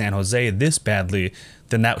beat San Jose this badly,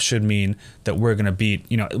 then that should mean that we're going to beat,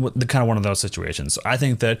 the kind of one of those situations. So I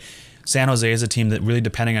think that San Jose is a team that really,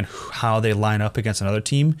 depending on how they line up against another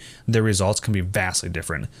team, their results can be vastly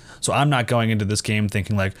different. So I'm not going into this game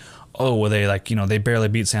thinking oh, well, they they barely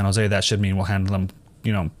beat San Jose. That should mean we'll handle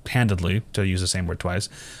them, handedly, to use the same word twice.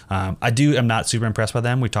 I'm not super impressed by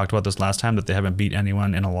them. We talked about this last time, that they haven't beat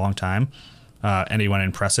anyone in a long time. Anyone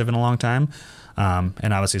impressive in a long time.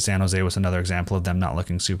 And obviously San Jose was another example of them not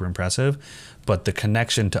looking super impressive. But the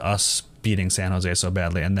connection to us beating San Jose so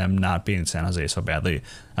badly and them not beating San Jose so badly,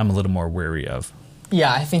 I'm a little more wary of.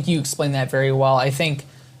 Yeah, I think you explained that very well. I think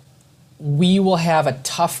we will have a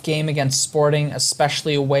tough game against Sporting,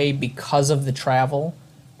 especially away because of the travel.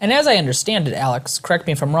 And as I understand it, Alex, correct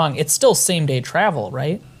me if I'm wrong, it's still same-day travel,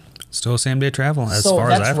 right? Still same-day travel, as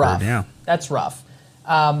far as I've heard, yeah. That's rough.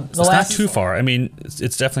 It's not too far. I mean,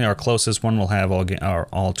 it's definitely our closest one we'll have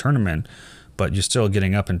all tournament, but you're still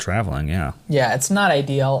getting up and traveling, yeah. Yeah, it's not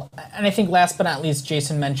ideal. And I think last but not least,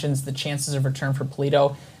 Jason mentions the chances of return for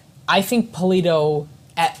Polito. I think Polito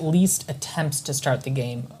at least attempts to start the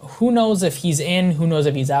game. Who knows if he's in, who knows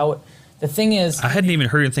if he's out. The thing is... I hadn't even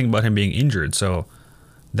heard anything about him being injured, so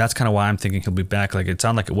that's kind of why I'm thinking he'll be back. Like, it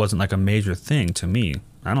sounded like it wasn't like a major thing to me.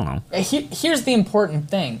 I don't know. Here's the important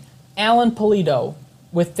thing. Alan Polito,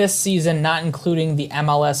 with this season not including the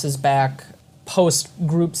MLS's back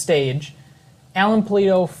post-group stage, Alan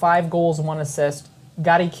Polito, 5 goals, 1 assist.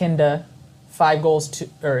 Gadi Kinda, 6 goals,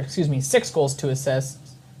 2 assists.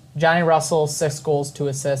 Johnny Russell, 6 goals, 2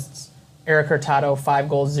 assists. Eric Hurtado, 5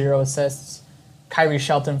 goals, 0 assists. Kyrie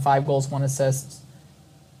Shelton, 5 goals, 1 assist.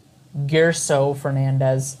 Gerso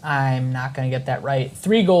Fernandez, I'm not going to get that right.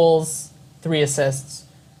 3 goals, 3 assists.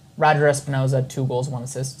 Roger Espinoza, 2 goals, 1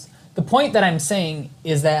 assist. The point that I'm saying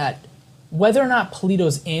is that whether or not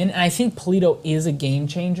Polito's in, and I think Polito is a game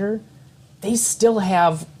changer, they still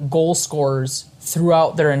have goal scorers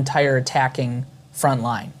throughout their entire attacking front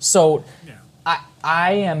line. So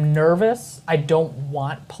I am nervous. I don't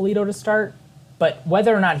want Polito to start, but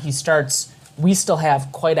whether or not he starts, we still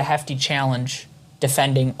have quite a hefty challenge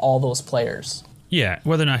defending all those players. Yeah,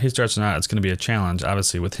 whether or not he starts or not, it's going to be a challenge.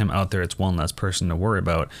 Obviously, with him out there, it's one less person to worry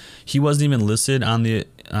about. He wasn't even listed on the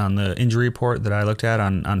injury report that I looked at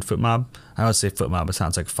on FootMob. I always say FootMob, it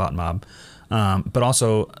sounds like FOTMob. But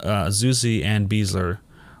also, Zusi and Beasler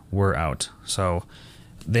were out. So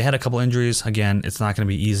they had a couple injuries. Again, it's not going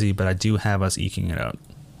to be easy, but I do have us eking it out.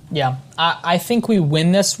 Yeah, I think we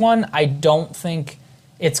win this one. I don't think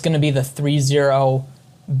it's going to be the 3-0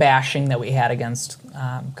 bashing that we had against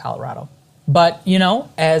Colorado. But,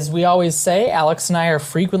 as we always say, Alex and I are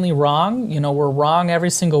frequently wrong. We're wrong every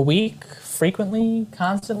single week, frequently,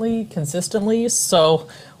 constantly, consistently. So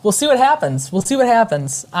we'll see what happens.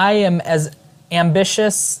 I am as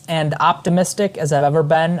ambitious and optimistic as I've ever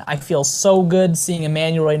been. I feel so good seeing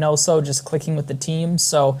Emmanuel Reynoso just clicking with the team.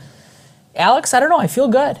 So, Alex, I don't know. I feel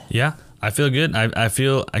good. Yeah, I feel good. I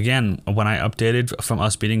feel, again, when I updated from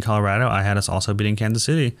us beating Colorado, I had us also beating Kansas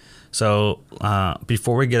City. So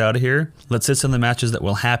before we get out of here, let's hit some of the matches that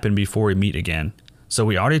will happen before we meet again. So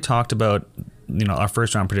we already talked about our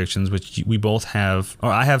first round predictions, which we both have, or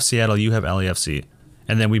I have Seattle, you have LAFC.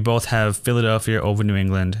 And then we both have Philadelphia over New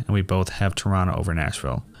England, and we both have Toronto over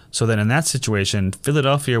Nashville. So then in that situation,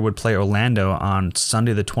 Philadelphia would play Orlando on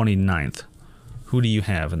Sunday the 29th. Who do you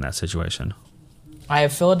have in that situation? I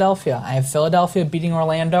have Philadelphia. Beating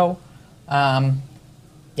Orlando.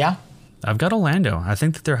 Yeah. I've got Orlando. I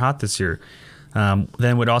think that they're hot this year.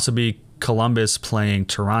 Then would also be Columbus playing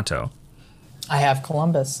Toronto. I have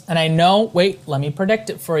Columbus. And I know, wait, let me predict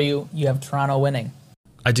it for you. You have Toronto winning.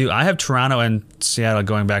 I do. I have Toronto and Seattle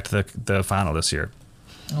going back to the final this year.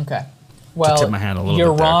 Okay. Well, to tip my hand a little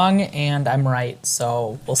you're bit there. wrong and I'm right.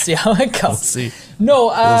 So we'll see how it goes. We'll see. No,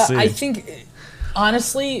 We'll see. I think,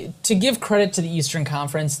 honestly, to give credit to the Eastern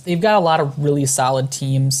Conference, they've got a lot of really solid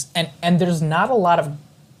teams. And there's not a lot of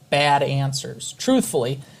bad answers.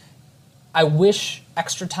 Truthfully, I wish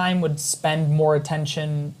Extra Time would spend more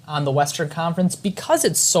attention on the Western Conference because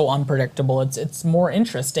it's so unpredictable. It's more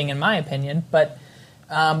interesting in my opinion, but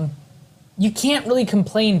you can't really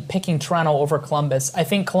complain picking Toronto over Columbus. I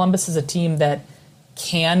think Columbus is a team that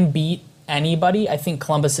can beat anybody. I think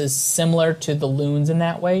Columbus is similar to the Loons in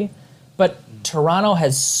that way, but Toronto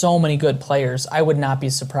has so many good players. I would not be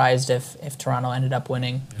surprised if Toronto ended up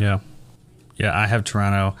winning. Yeah, I have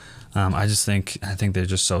Toronto. I think they're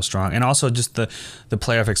just so strong, and also just the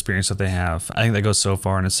playoff experience that they have. I think that goes so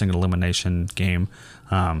far in a single elimination game.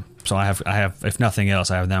 So I have if nothing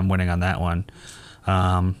else, I have them winning on that one.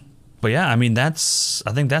 But yeah, I mean I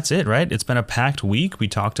think that's it, right? It's been a packed week. We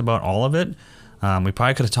talked about all of it. We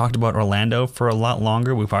probably could have talked about Orlando for a lot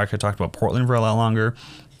longer. We probably could have talked about Portland for a lot longer.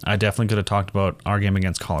 I definitely could have talked about our game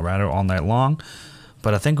against Colorado all night long.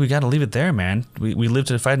 But I think we got to leave it there, man. We live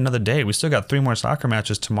to fight another day. We still got 3 more soccer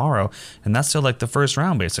matches tomorrow, and that's still like the first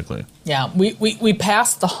round, basically. Yeah, we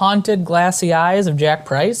passed the haunted glassy eyes of Jack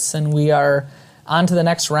Price, and we are on to the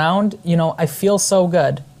next round. I feel so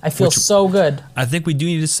good. I feel so good. I think we do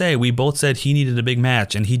need to say, we both said he needed a big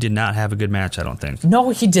match, and he did not have a good match, I don't think. No,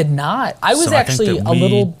 he did not. I was actually I think that a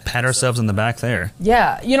little... we pat ourselves in the back there.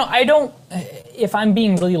 Yeah, I don't... If I'm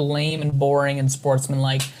being really lame and boring and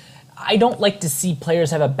sportsmanlike, I don't like to see players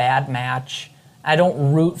have a bad match. I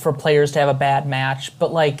don't root for players to have a bad match,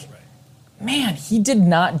 but man, he did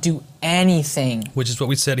not do anything. Which is what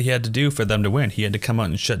we said he had to do for them to win. He had to come out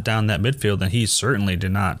and shut down that midfield, and he certainly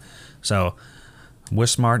did not. So... we're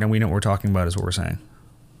smart, and we know what we're talking about, is what we're saying.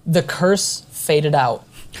 The curse faded out.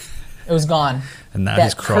 It was gone. And now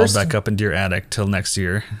he's crawled back up into your attic till next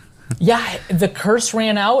year. Yeah, the curse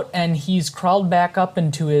ran out, and he's crawled back up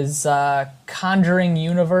into his conjuring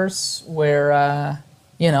universe where,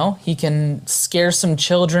 he can scare some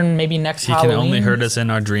children maybe next Halloween. He can only hurt us in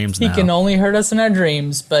our dreams now. He can only hurt us in our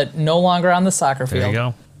dreams, but no longer on the soccer field. There you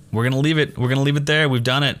go. We're going to leave it. We're going to leave it there. We've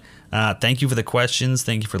done it. Thank you for the questions.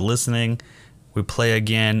 Thank you for listening. We play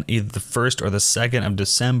again either the 1st or the 2nd of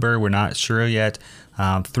December. We're not sure yet.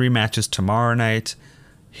 3 matches tomorrow night.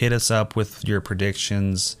 Hit us up with your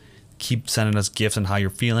predictions. Keep sending us gifts on how you're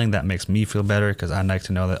feeling. That makes me feel better because I like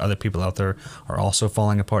to know that other people out there are also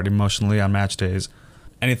falling apart emotionally on match days.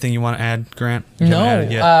 Anything you want to add, Grant?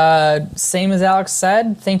 No. Same as Alex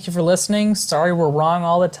said. Thank you for listening. Sorry we're wrong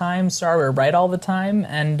all the time. Sorry we're right all the time.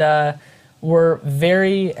 And we're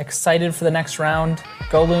very excited for the next round.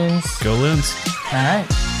 Go Loons. Go Loons. All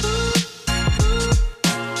right.